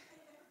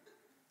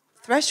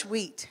 thresh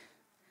wheat.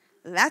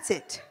 That's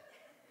it.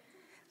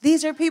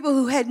 These are people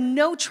who had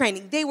no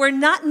training. They were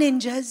not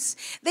ninjas.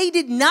 They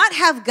did not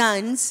have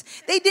guns.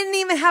 They didn't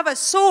even have a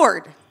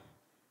sword.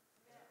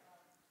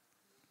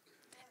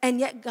 And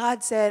yet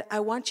God said, I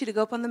want you to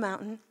go up on the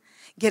mountain,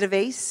 get a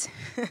vase,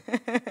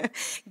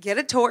 get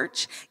a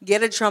torch,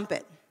 get a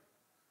trumpet.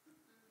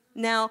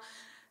 Now,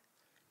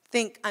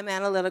 I'm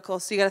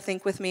analytical, so you got to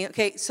think with me.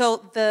 Okay,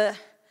 so the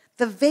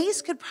the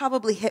vase could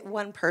probably hit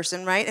one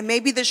person, right? And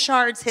maybe the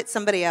shards hit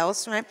somebody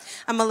else, right?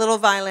 I'm a little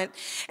violent.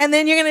 And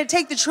then you're going to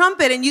take the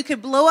trumpet and you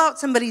could blow out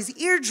somebody's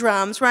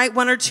eardrums, right?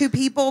 One or two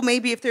people,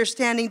 maybe if they're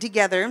standing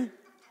together.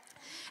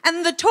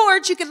 And the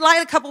torch, you could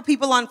light a couple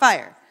people on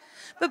fire.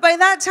 But by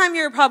that time,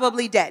 you're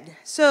probably dead.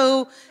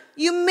 So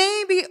you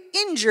may be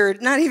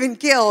injured, not even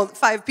killed,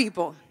 5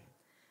 people.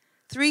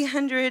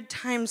 300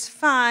 times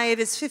 5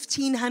 is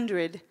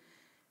 1,500,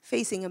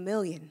 facing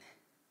 1,000,000.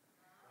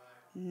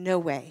 No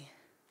way.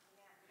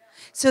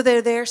 So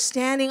they're there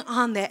standing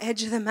on the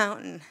edge of the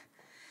mountain.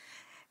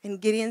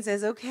 And Gideon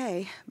says,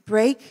 okay,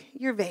 break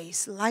your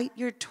vase, light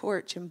your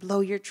torch, and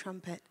blow your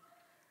trumpet.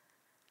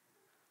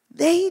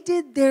 They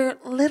did their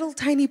little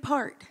tiny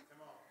part.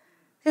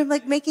 They're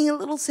like making a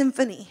little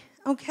symphony,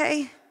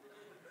 okay?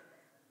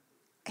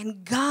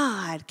 And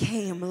God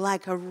came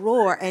like a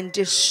roar and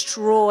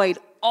destroyed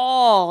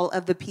all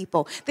of the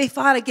people. They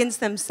fought against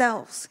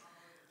themselves.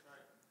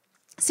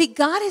 See,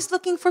 God is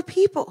looking for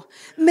people,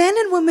 men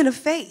and women of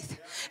faith,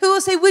 who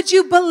will say, would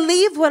you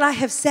believe what I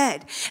have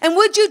said? And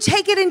would you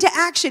take it into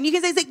action? You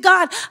can say,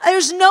 God,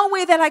 there's no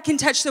way that I can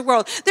touch the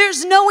world.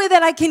 There's no way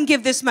that I can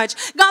give this much.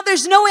 God,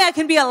 there's no way I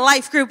can be a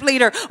life group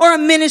leader or a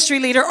ministry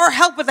leader or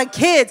help with the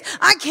kids.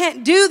 I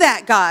can't do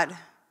that, God.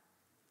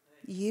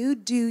 You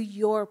do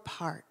your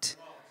part.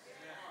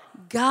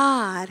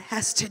 God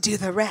has to do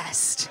the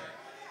rest.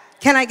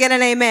 Can I get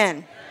an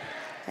amen?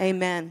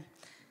 Amen.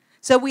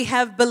 So we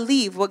have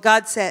believe what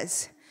God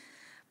says.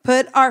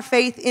 Put our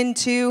faith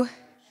into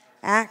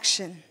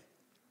action.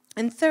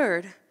 And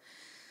third,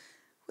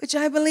 which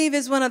I believe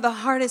is one of the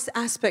hardest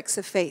aspects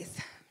of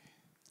faith,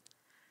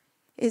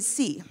 is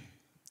C,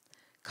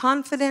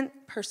 confident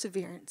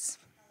perseverance.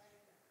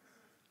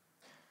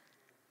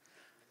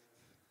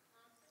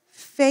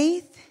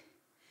 Faith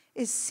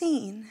is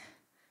seen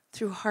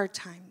through hard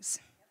times.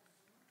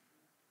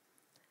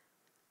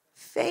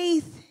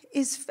 Faith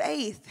is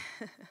faith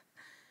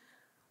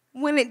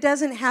when it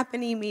doesn't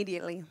happen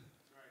immediately.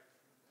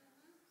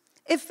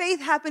 If faith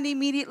happened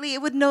immediately,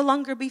 it would no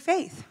longer be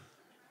faith.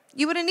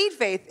 You wouldn't need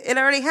faith. It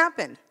already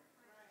happened.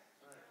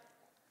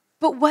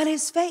 But what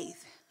is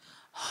faith?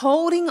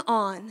 Holding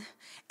on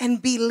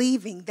and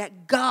believing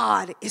that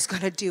God is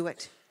going to do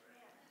it.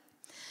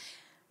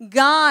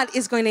 God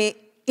is going to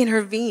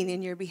intervene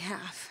in your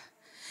behalf.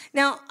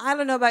 Now, I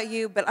don't know about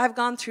you, but I've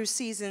gone through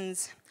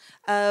seasons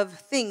of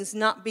things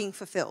not being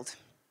fulfilled.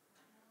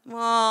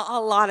 Well,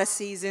 a lot of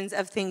seasons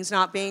of things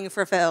not being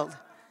fulfilled.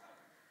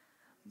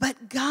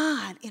 But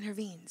God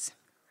intervenes.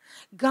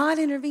 God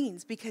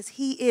intervenes because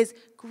he is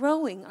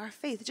growing our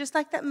faith. Just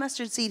like that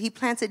mustard seed, he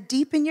plants it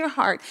deep in your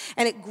heart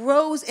and it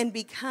grows and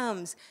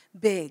becomes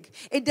big.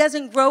 It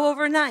doesn't grow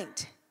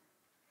overnight.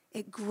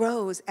 It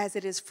grows as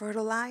it is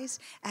fertilized,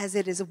 as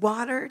it is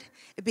watered.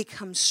 It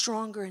becomes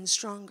stronger and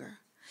stronger.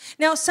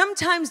 Now,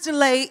 sometimes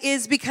delay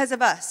is because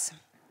of us.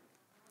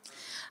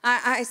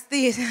 I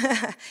see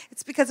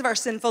it's because of our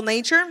sinful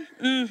nature.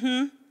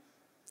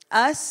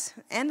 Us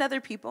and other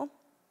people.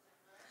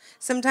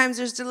 Sometimes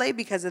there's delay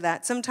because of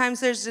that. Sometimes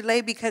there's delay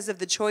because of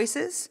the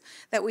choices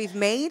that we've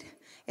made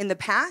in the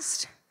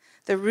past.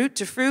 The root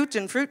to fruit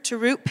and fruit to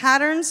root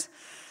patterns.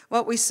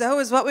 What we sow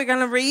is what we're going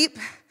to reap.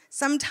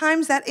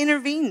 Sometimes that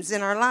intervenes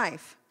in our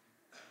life.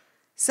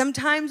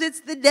 Sometimes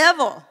it's the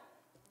devil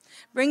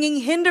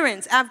bringing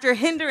hindrance after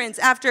hindrance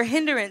after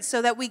hindrance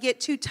so that we get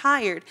too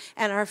tired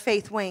and our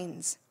faith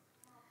wanes.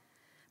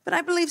 But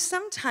I believe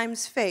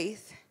sometimes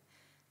faith,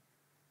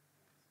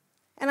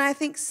 and I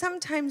think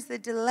sometimes the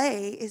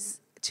delay is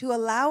to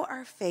allow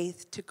our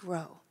faith to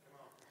grow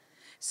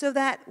so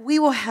that we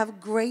will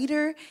have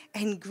greater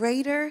and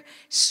greater,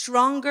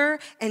 stronger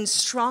and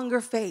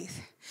stronger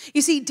faith.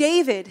 You see,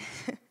 David,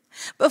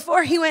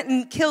 before he went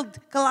and killed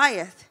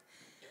Goliath,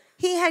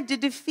 he had to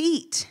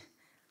defeat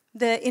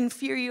the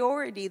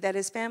inferiority that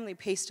his family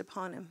placed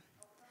upon him.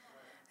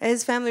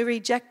 His family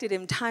rejected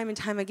him time and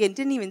time again,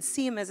 didn't even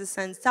see him as a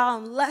son, saw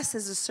him less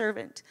as a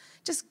servant.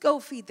 Just go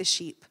feed the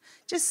sheep.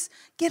 Just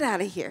get out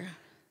of here.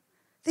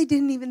 They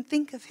didn't even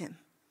think of him.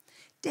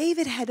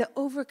 David had to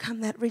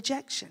overcome that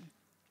rejection.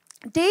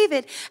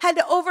 David had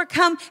to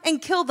overcome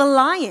and kill the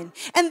lion.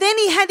 And then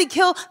he had to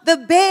kill the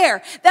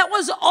bear. That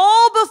was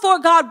all before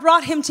God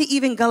brought him to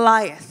even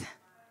Goliath.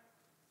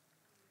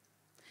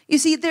 You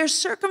see, there's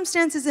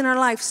circumstances in our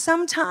life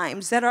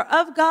sometimes that are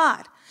of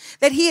God,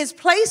 that he has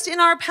placed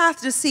in our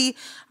path to see,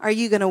 are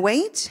you going to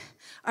wait?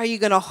 Are you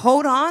going to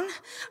hold on?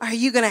 Are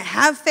you going to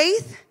have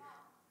faith?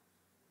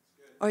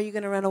 Or are you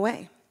going to run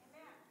away?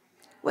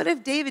 What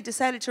if David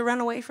decided to run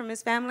away from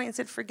his family and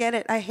said, forget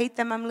it, I hate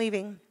them, I'm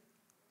leaving?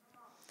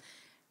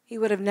 He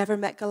would have never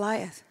met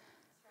Goliath.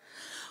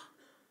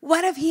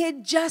 What if he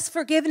had just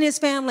forgiven his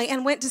family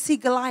and went to see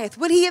Goliath?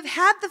 Would he have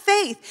had the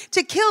faith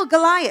to kill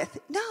Goliath?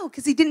 No,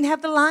 because he didn't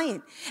have the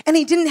lion and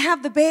he didn't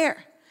have the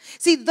bear.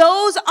 See,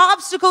 those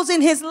obstacles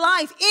in his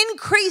life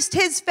increased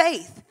his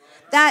faith.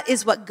 That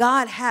is what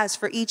God has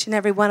for each and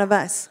every one of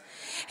us.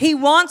 He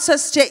wants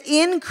us to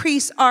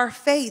increase our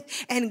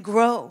faith and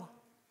grow.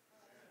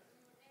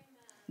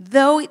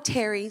 Though it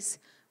tarries,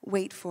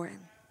 wait for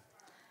him.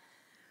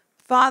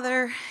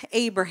 Father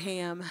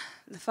Abraham,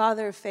 the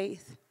father of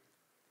faith.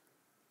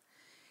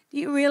 Do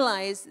you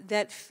realize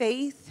that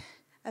faith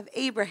of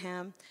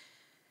Abraham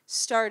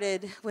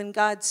started when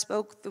God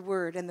spoke the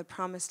word and the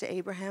promise to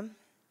Abraham?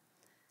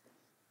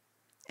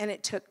 And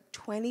it took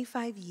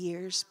 25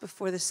 years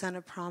before the Son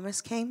of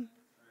Promise came.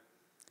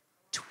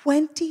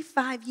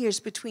 25 years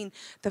between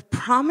the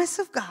promise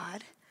of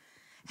God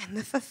and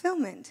the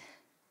fulfillment.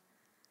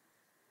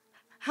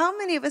 How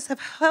many of us have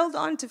held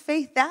on to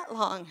faith that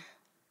long?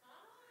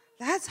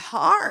 That's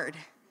hard.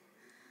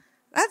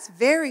 That's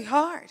very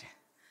hard.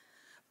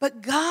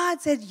 But God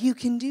said you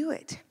can do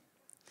it.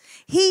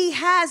 He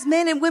has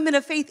men and women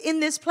of faith in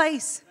this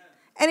place.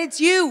 And it's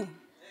you.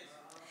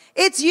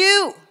 It's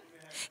you.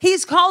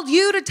 He's called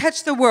you to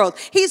touch the world.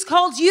 He's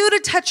called you to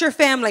touch your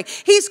family.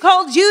 He's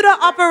called you to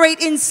operate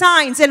in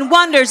signs and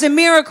wonders and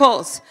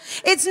miracles.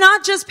 It's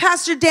not just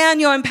Pastor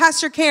Daniel and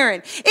Pastor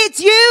Karen. It's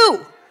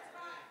you.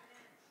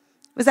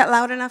 Was that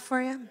loud enough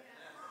for you?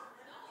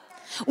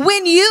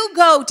 When you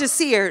go to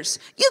Sears,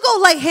 you go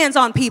lay hands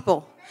on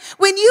people.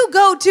 When you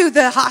go to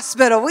the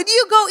hospital, when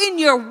you go in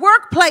your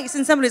workplace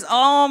and somebody's,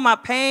 oh, my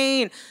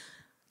pain,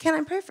 can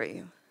I pray for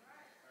you?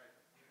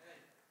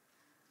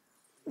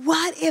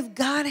 What if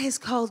God has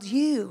called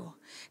you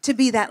to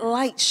be that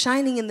light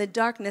shining in the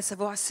darkness of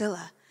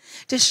Wasilla,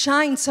 to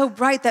shine so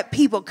bright that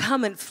people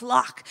come and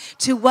flock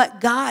to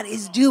what God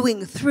is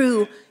doing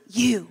through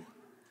you?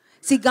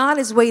 See, God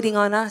is waiting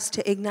on us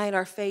to ignite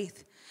our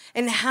faith.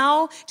 And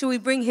how do we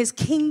bring his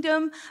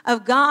kingdom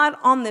of God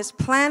on this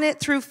planet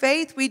through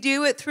faith? We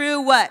do it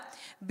through what?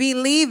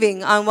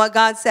 Believing on what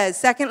God says.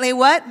 Secondly,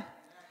 what?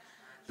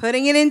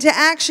 Putting it into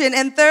action.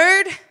 And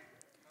third,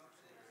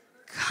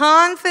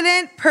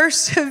 confident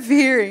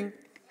persevering.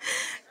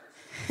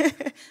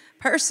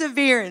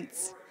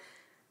 Perseverance.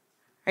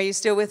 Are you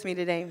still with me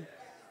today?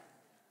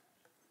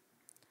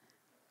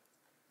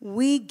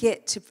 We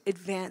get to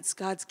advance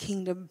God's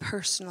kingdom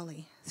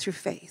personally through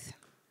faith.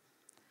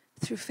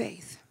 Through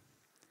faith.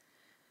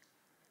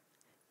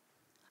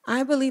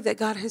 I believe that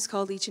God has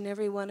called each and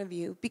every one of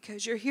you,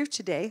 because you're here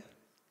today,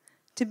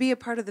 to be a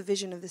part of the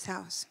vision of this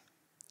house.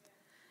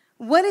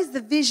 What is the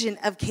vision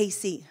of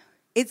KC?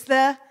 It's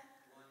the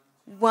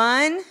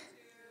 1,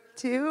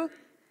 2,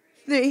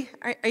 3.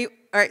 Are you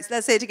all right? So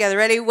let's say it together.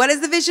 Ready? What is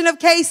the vision of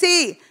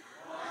KC? 1,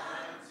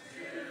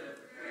 2,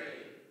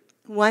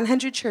 3.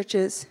 100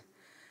 churches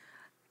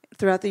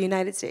throughout the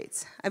United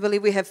States. I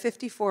believe we have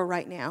 54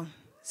 right now,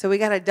 so we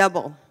got to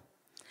double.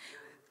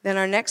 Then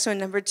our next one,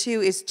 number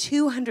 2, is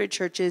 200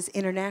 churches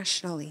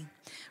internationally.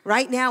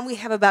 Right now, we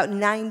have about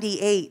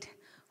 98.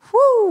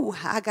 Whoo,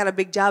 I got a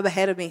big job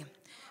ahead of me.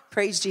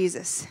 Praise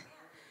Jesus.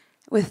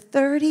 With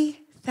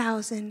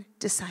 30,000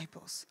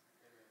 disciples.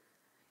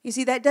 You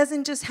see, that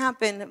doesn't just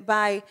happen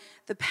by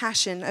the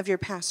passion of your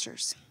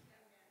pastors.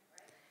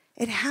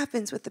 It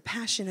happens with the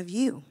passion of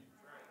you.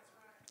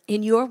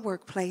 In your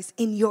workplace,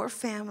 in your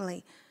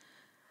family.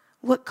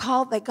 What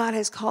call that God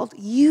has called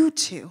you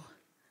to.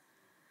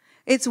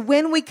 It's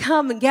when we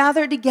come and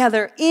gather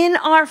together in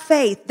our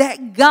faith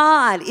that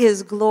God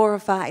is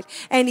glorified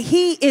and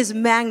he is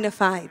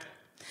magnified.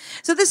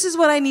 So this is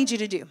what I need you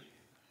to do.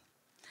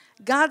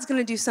 God's going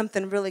to do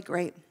something really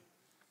great.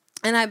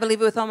 And I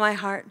believe it with all my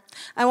heart.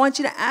 I want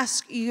you to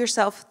ask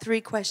yourself 3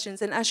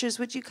 questions. And ushers,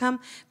 would you come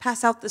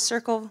pass out the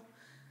circle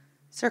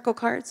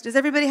cards? Does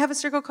everybody have a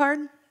circle card?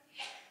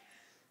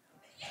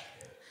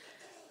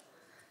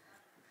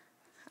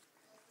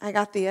 I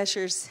got the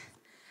ushers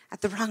at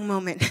the wrong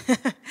moment.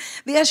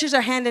 The ushers are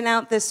handing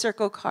out this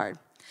circle card.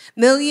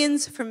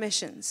 Millions for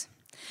missions.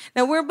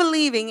 Now, we're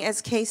believing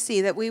as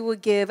KC that we will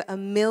give $1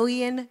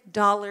 million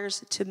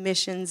to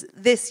missions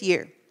this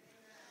year.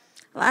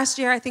 Last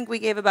year, I think we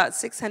gave about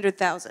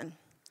 600,000.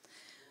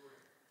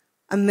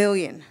 $1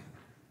 million.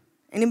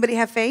 Anybody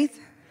have faith?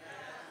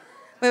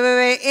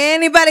 Wait.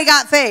 Anybody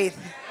got faith?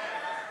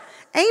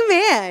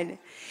 Amen.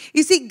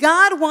 You see,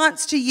 God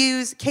wants to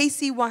use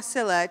KC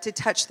Wasilla to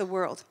touch the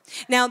world.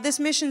 Now, this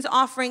missions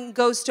offering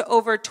goes to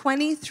over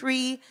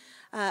 23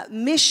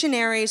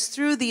 missionaries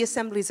through the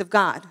Assemblies of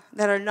God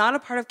that are not a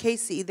part of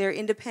KC. They're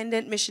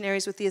independent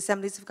missionaries with the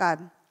Assemblies of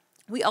God.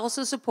 We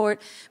also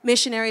support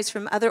missionaries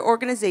from other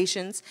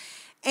organizations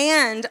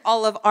and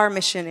all of our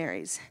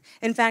missionaries.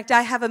 In fact,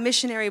 I have a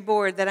missionary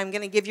board that I'm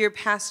going to give your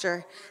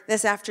pastor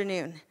this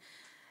afternoon.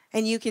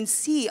 And you can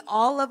see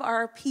all of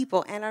our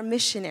people and our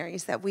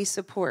missionaries that we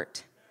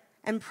support.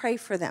 And pray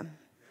for them.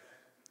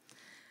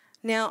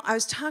 Now, I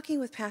was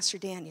talking with Pastor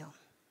Daniel.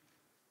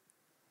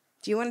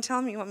 Do you want to tell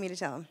him or you want me to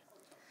tell him?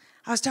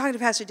 I was talking to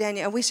Pastor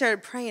Daniel, and we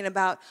started praying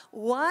about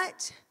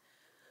what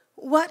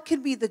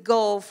could be the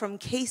goal from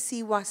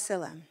KC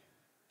Wasilla. And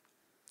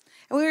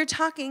we were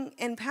talking,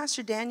 and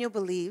Pastor Daniel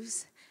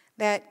believes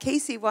that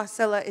KC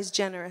Wasilla is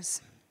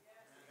generous.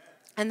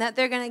 And that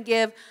they're going to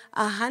give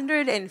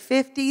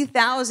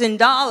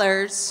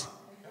 $150,000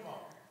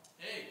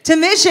 to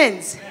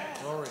missions.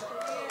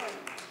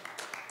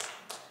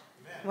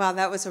 Wow,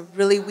 that was a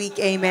really weak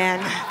amen.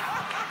 It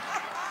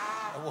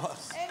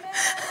was.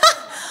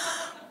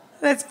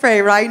 Let's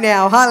pray right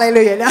now.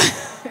 Hallelujah.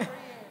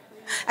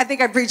 I think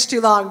I preached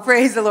too long.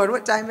 Praise the Lord.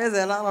 What time is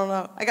it? I don't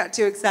know. I got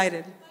too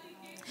excited.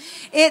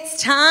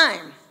 It's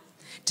time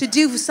to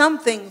do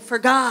something for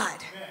God.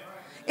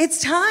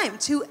 It's time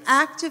to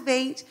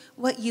activate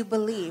what you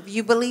believe.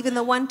 You believe in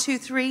the 1, 2,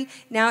 3.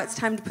 Now it's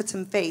time to put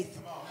some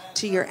faith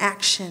to your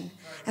action.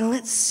 And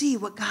let's see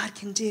what God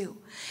can do.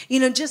 You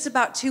know, just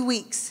about 2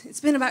 weeks.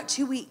 It's been about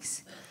 2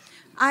 weeks.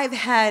 I've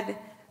had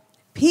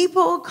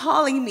people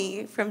calling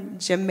me from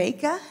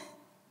Jamaica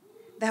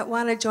that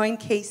want to join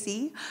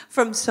KC,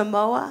 from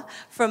Samoa,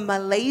 from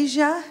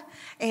Malaysia,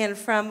 and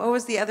from, what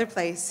was the other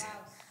place?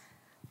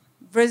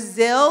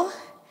 Brazil,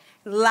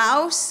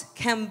 Laos,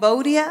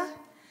 Cambodia,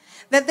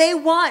 that they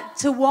want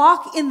to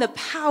walk in the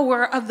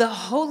power of the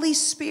Holy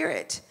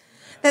Spirit,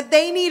 that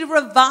they need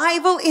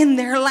revival in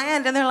their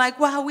land, and they're like,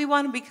 wow, we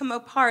want to become a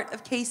part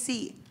of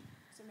KC.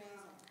 It's amazing.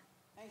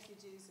 Thank you,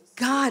 Jesus.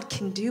 God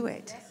can do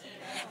it.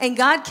 And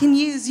God can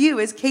use you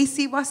as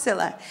KC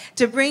Wasilla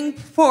to bring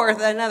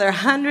forth another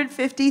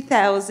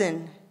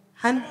 150,000.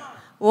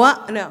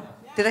 What? No.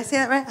 Did I say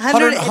that right?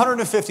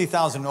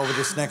 150,000 over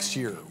this next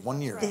year,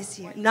 1 year. This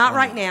year. Not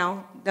right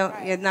now. Don't.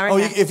 Yeah, not right Oh,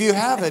 now. if you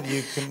have it,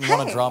 you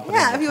want to drop it in.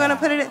 Yeah, if you want to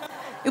put it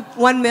in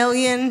 1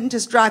 million,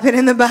 just drop it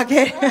in the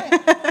bucket.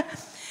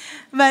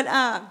 But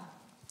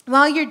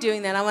while you're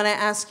doing that, I want to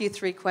ask you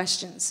 3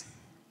 questions.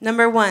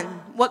 Number 1,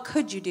 what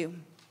could you do?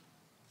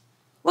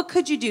 What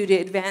could you do to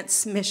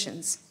advance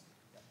missions?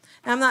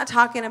 Now, I'm not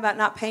talking about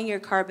not paying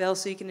your car bill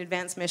so you can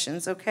advance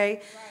missions, okay?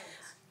 Right.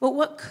 But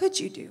what could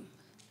you do?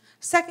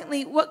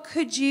 Secondly, what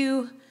could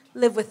you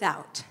live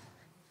without?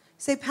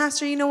 Say,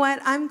 Pastor, you know what?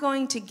 I'm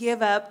going to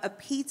give up a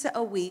pizza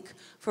a week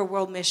for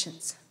world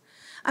missions.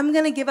 I'm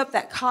going to give up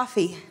that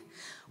coffee.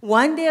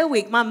 1 day a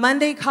week, my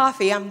Monday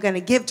coffee, I'm going to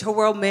give to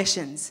world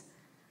missions.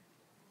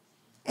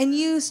 And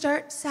you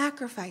start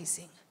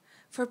sacrificing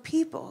for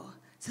people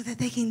so that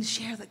they can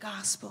share the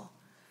gospel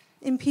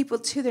in people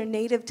to their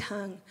native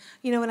tongue.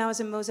 You know, when I was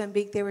in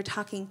Mozambique, they were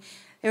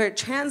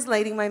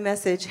translating my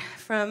message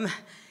from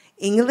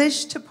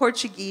English to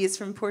Portuguese,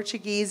 from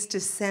Portuguese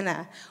to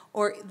Sena,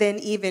 or then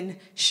even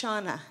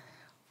Shana.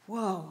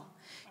 Whoa.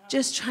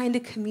 Just trying to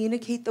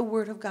communicate the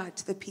word of God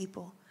to the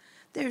people.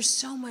 There's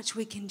so much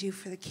we can do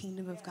for the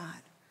kingdom of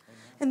God.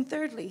 And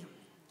thirdly,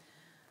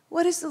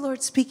 what is the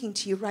Lord speaking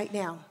to you right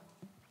now?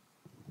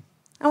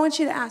 I want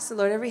you to ask the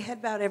Lord, every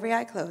head bowed, every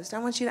eye closed. I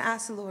want you to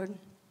ask the Lord,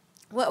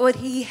 what would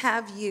he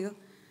have you,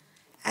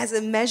 as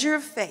a measure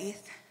of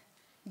faith,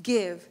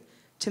 give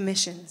to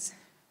missions?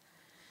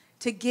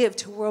 To give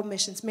to world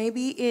missions.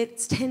 Maybe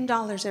it's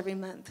 $10 every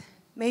month.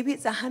 Maybe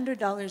it's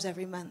 $100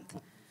 every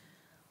month.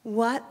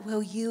 What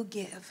will you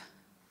give?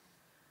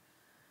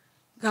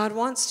 God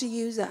wants to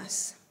use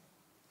us.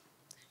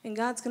 And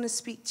God's going to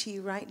speak to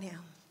you right now.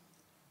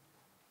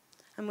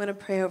 I'm going to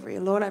pray over you.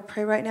 Lord, I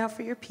pray right now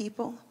for your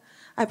people.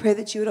 I pray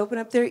that you would open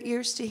up their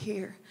ears to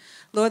hear.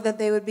 Lord, that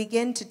they would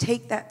begin to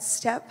take that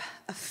step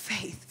of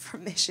faith for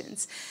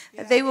missions.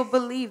 That they will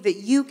believe that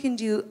you can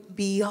do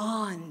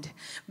beyond,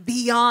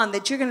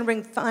 that you're going to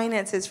bring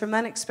finances from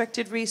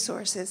unexpected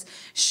resources.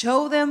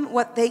 Show them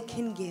what they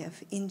can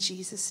give in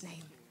Jesus'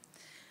 name.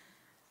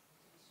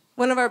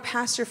 One of our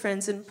pastor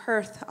friends in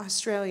Perth,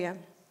 Australia,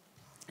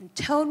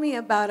 told me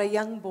about a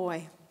young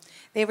boy.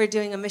 They were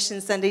doing a mission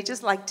Sunday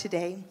just like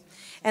today.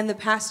 And the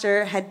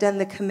pastor had done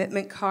the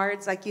commitment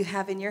cards like you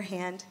have in your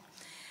hand.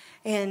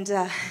 And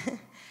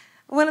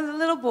one of the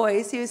little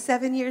boys, he was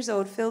 7 years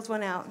old, filled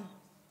one out.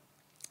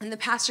 And the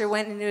pastor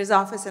went into his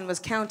office and was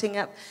counting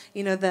up,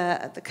 you know,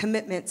 the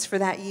commitments for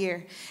that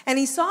year. And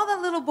he saw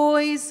that little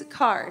boy's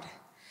card.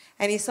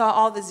 And he saw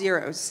all the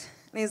zeros.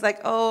 And he's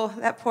like, oh,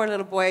 that poor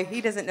little boy, he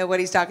doesn't know what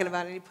he's talking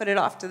about. And he put it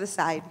off to the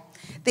side,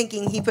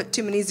 thinking he put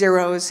too many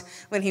zeros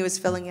when he was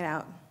filling it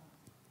out.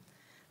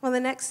 Well,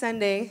 the next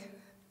Sunday,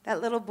 that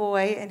little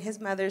boy and his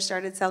mother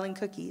started selling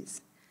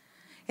cookies.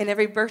 And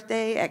every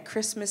birthday, at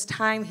Christmas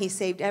time, he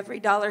saved every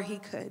dollar he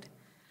could.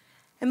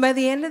 And by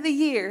the end of the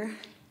year,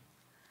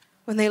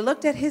 when they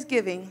looked at his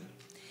giving,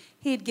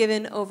 he had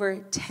given over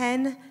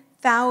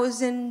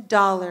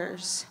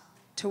 $10,000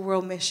 to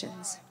world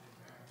missions.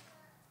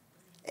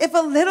 If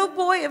a little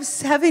boy of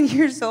 7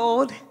 years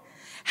old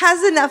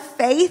has enough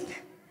faith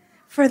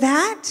for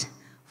that,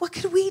 what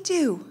could we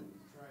do?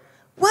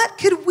 What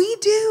could we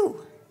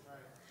do?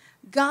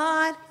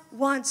 God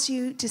wants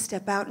you to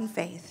step out in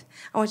faith.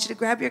 I want you to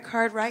grab your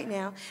card right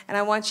now, and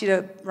I want you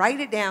to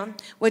write it down,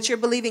 what you're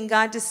believing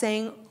God is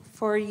saying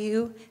for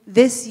you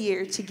this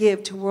year to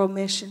give to world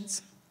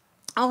missions.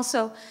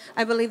 Also,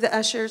 I believe the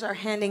ushers are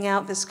handing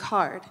out this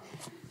card.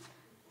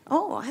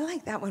 Oh, I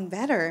like that one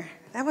better.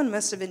 That one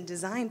must have been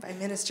designed by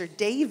Minister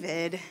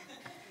David.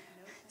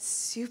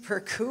 Super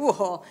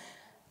cool.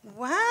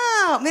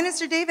 Wow,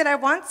 Minister David, I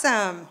want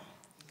some.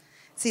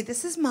 See,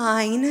 this is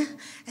mine,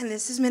 and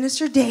this is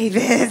Minister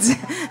David's.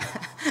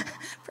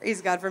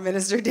 Praise God for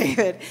Minister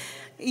David.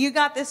 You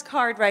got this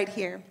card right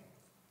here.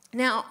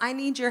 Now, I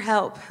need your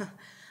help.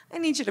 I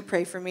need you to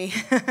pray for me.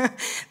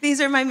 These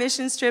are my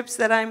mission trips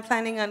that I'm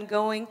planning on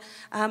going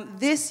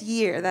this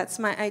year. That's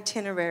my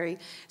itinerary.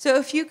 So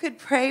if you could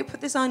pray,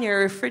 put this on your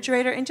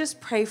refrigerator and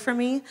just pray for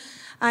me.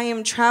 I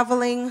am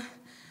traveling.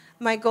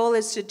 My goal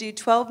is to do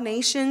 12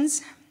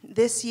 nations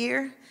this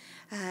year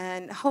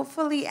and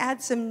hopefully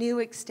add some new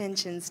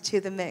extensions to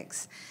the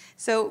mix.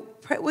 So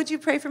would you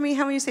pray for me?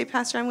 How many of you say,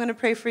 Pastor, I'm going to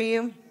pray for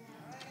you?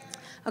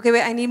 Okay,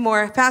 wait, I need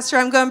more. Pastor,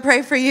 I'm going to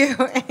pray for you.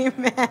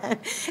 Amen.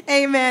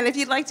 Amen. If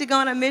you'd like to go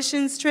on a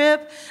missions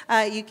trip,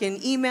 you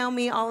can email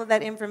me. All of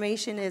that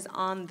information is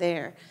on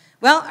there.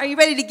 Well, are you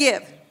ready to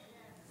give?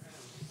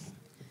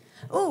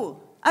 Oh,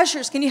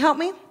 ushers, can you help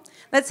me?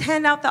 Let's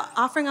hand out the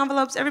offering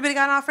envelopes. Everybody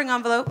got an offering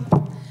envelope?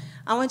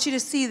 I want you to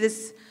see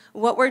this,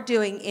 what we're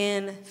doing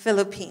in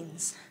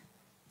Philippines.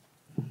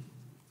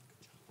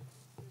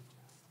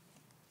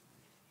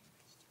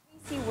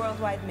 KC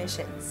Worldwide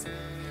Missions.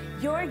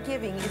 Your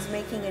giving is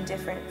making a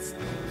difference.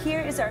 Here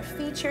is our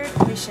featured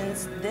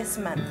missions this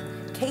month,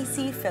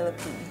 KC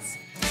Philippines.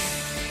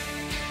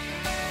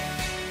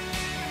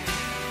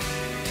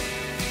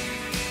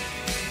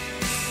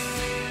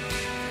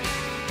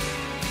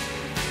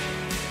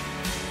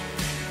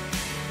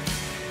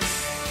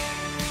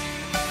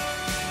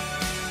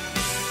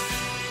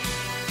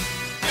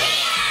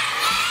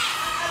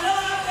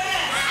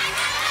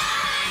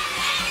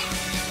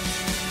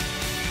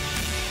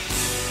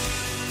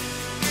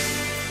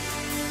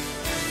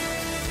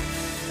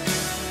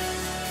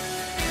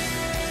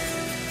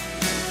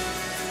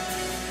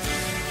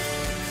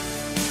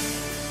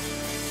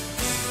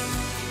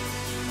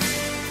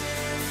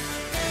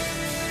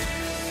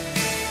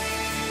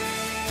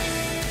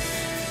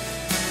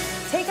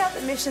 Take out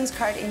the missions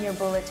card in your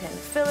bulletin.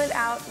 Fill it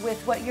out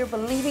with what you're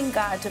believing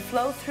God to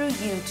flow through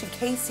you to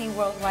KC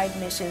Worldwide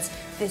Missions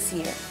this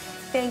year.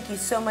 Thank you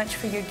so much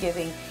for your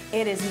giving.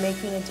 It is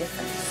making a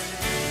difference.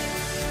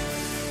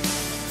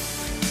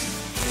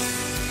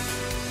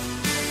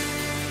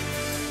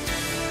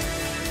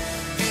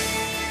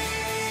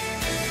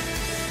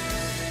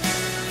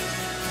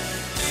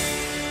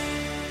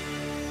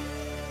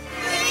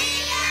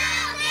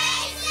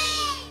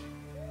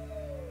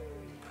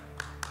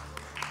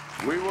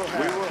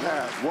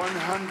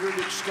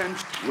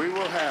 We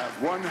will have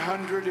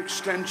 100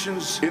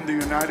 extensions in the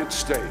United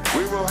States.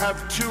 We will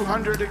have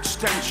 200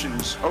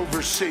 extensions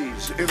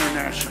overseas,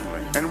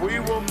 internationally. And we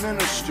will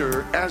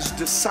minister as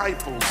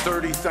disciples,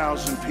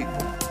 30,000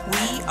 people.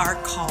 We are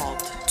called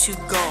to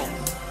go,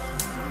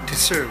 to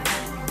serve,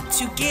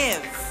 to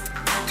give,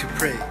 to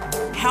pray.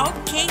 Help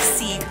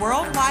KC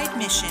Worldwide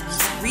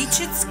Missions reach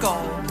its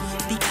goal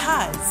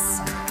because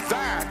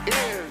that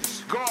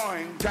is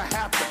going to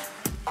happen.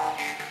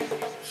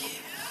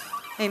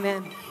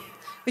 Amen.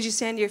 Would you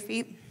stand to your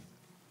feet?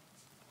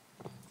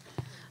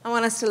 I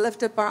want us to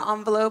lift up our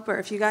envelope, or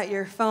if you got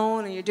your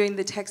phone and you're doing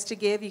the text to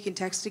give, you can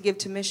text to give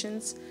to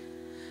missions.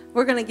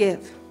 We're going to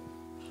give.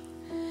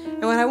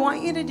 And what I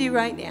want you to do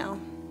right now,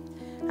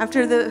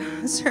 after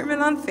the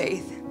sermon on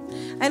faith,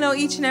 I know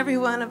each and every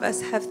one of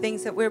us have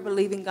things that we're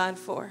believing God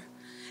for.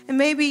 And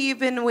maybe you've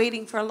been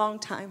waiting for a long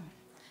time.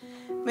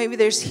 Maybe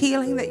there's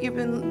healing that you've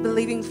been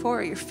believing for,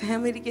 or your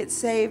family to get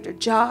saved, or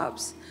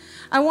jobs.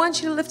 I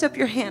want you to lift up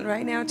your hand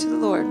right now to the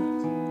Lord.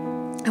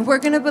 And we're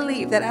going to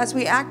believe that as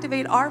we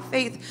activate our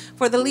faith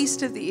for the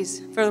least of these,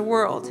 for the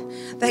world,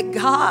 that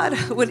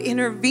God would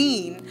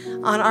intervene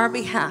on our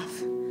behalf.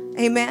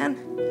 Amen?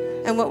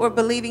 And what we're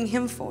believing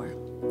Him for.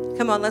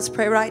 Come on, let's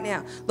pray right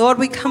now. Lord,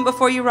 we come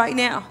before you right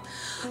now.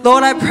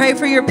 Lord, I pray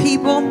for your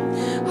people.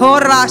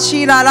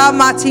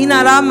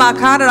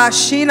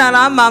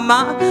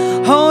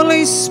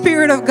 Holy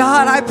Spirit of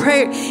God, I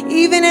pray,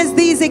 even as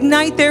these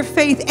ignite their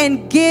faith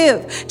and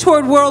give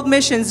toward world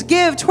missions,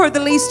 give toward the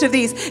least of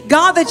these,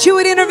 God, that you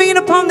would intervene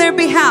upon their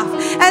behalf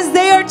as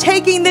they are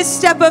taking this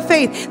step of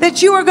faith,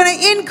 that you are going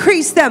to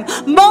increase them,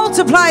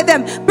 multiply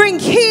them, bring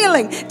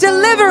healing,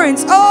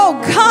 deliverance. Oh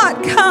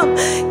God,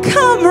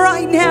 come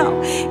right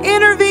now.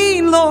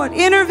 Intervene, Lord,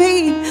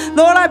 intervene.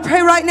 Lord, I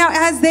pray right now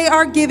as they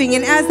are giving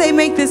and as they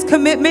make this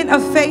commitment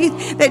of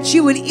faith, that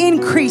you would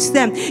increase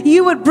them.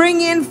 You would bring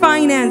in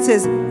finances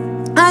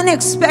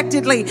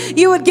unexpectedly.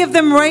 You would give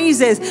them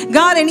raises,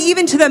 God, and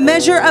even to the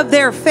measure of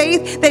their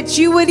faith, that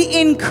you would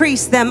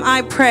increase them.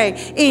 I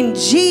pray in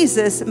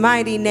Jesus'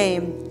 mighty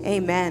name.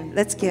 Amen.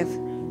 Let's give.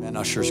 And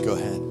ushers, go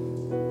ahead.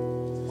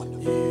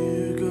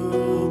 You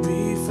go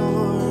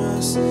before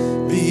us,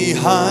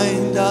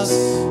 Behind us,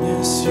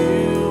 yes,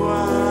 you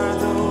are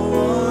the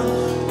one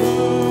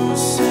who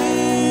saves.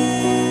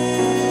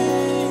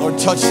 Lord,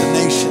 touch the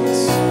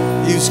nations.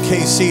 Use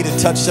KC to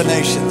touch the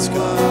nations,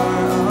 God.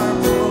 Our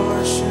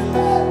portion,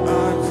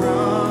 our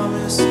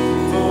promise,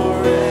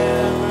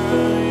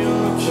 forever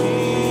your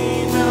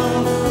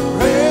kingdom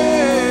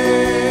reigns.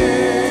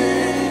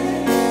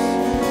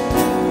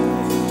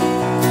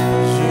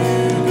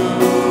 You go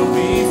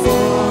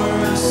before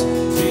us,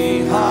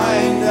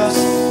 behind us,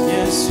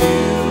 yes, you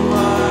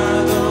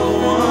are the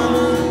one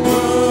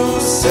who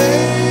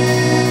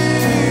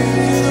Saves.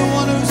 You're the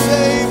one who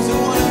saves, the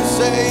one who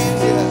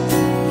saves, yeah.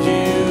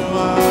 You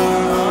are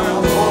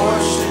our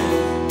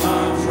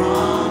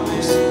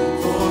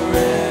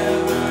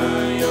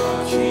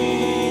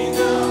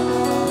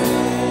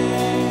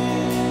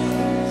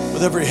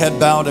head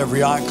bowed,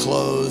 every eye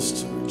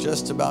closed. We're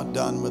just about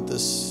done with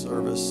this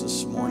service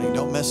this morning.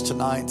 Don't miss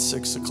tonight,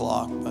 6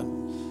 o'clock. But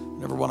I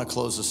never want to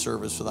close the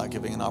service without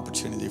giving an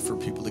opportunity for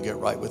people to get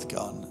right with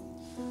God.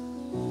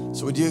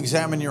 So would you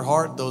examine your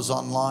heart, those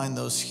online,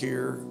 those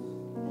here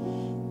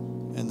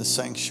in the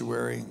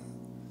sanctuary?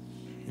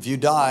 If you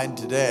died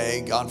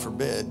today, God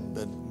forbid,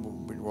 but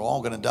we're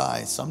all going to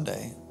die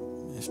someday.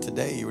 If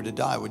today you were to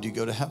die, would you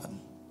go to heaven?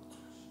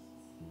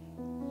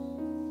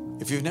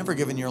 If you've never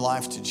given your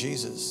life to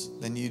Jesus,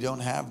 then you don't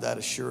have that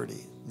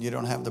assurity. You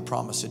don't have the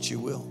promise that you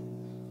will.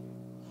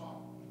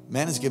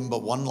 Man is given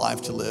but one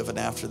life to live, and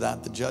after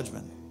that, the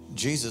judgment.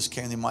 Jesus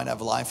came that he might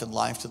have life and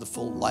life to the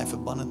full, life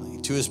abundantly.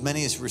 To as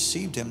many as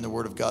received him, the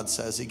word of God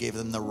says, he gave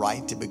them the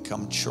right to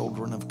become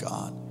children of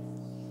God.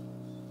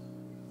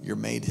 You're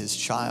made his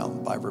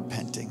child by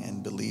repenting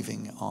and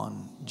believing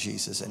on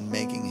Jesus and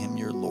making him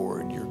your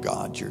Lord, your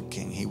God, your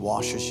King. He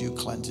washes you,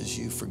 cleanses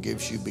you,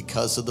 forgives you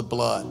because of the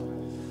blood.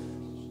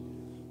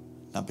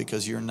 Not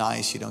because you're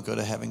nice, you don't go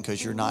to heaven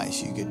because you're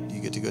nice. You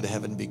get to go to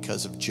heaven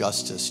because of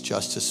justice.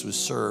 Justice was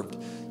served.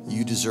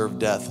 You deserve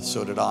death,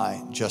 so did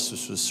I.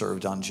 Justice was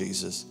served on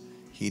Jesus.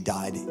 He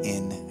died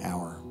in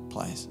our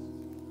place.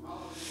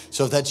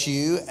 So if that's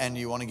you and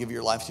you want to give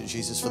your life to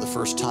Jesus for the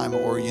first time,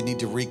 or you need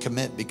to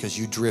recommit because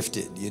you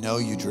drifted, you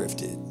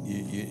drifted.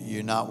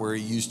 You're not where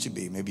you used to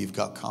be. Maybe you've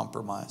got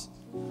compromised.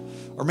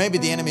 Or maybe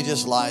the enemy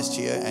just lies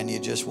to you and you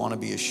just want to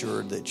be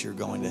assured that you're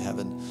going to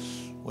heaven.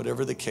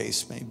 Whatever the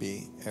case may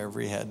be,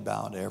 every head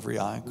bowed, every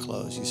eye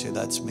closed. You say,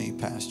 that's me,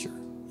 Pastor.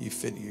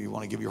 You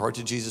want to give your heart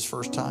to Jesus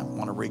first time,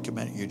 want to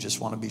recommit, you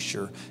just want to be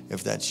sure.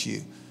 If that's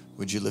you,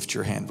 would you lift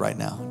your hand right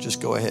now?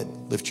 Just go ahead,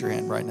 lift your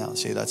hand right now and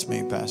say, that's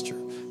me, Pastor.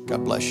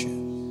 God bless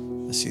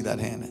you. I see that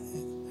hand.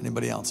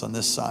 Anybody else on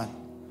this side?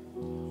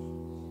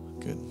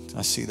 Good.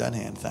 I see that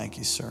hand. Thank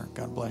you, sir.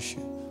 God bless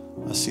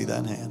you. I see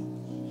that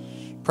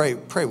hand.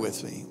 Pray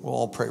with me. We'll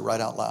all pray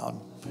right out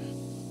loud.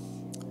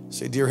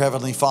 Say, dear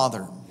Heavenly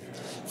Father,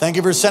 thank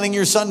you for sending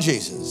your son,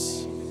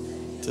 Jesus,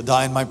 to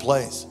die in my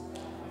place,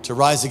 to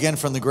rise again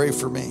from the grave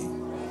for me.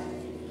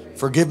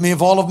 Forgive me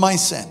of all of my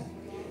sin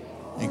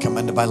and come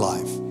into my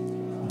life.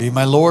 Be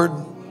my Lord,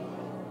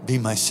 be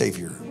my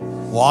Savior.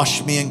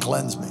 Wash me and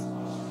cleanse me.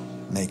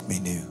 Make me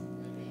new.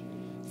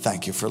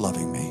 Thank you for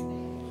loving me,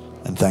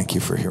 and thank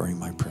you for hearing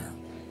my prayer.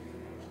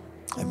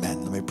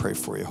 Amen. Let me pray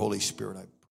for you. Holy Spirit, I